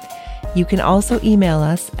more. You can also email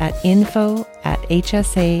us at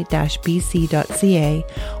info@hsa-bc.ca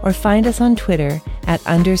or find us on Twitter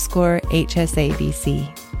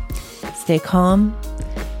 @_HSABC. Stay calm,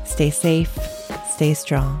 stay safe, stay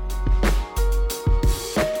strong.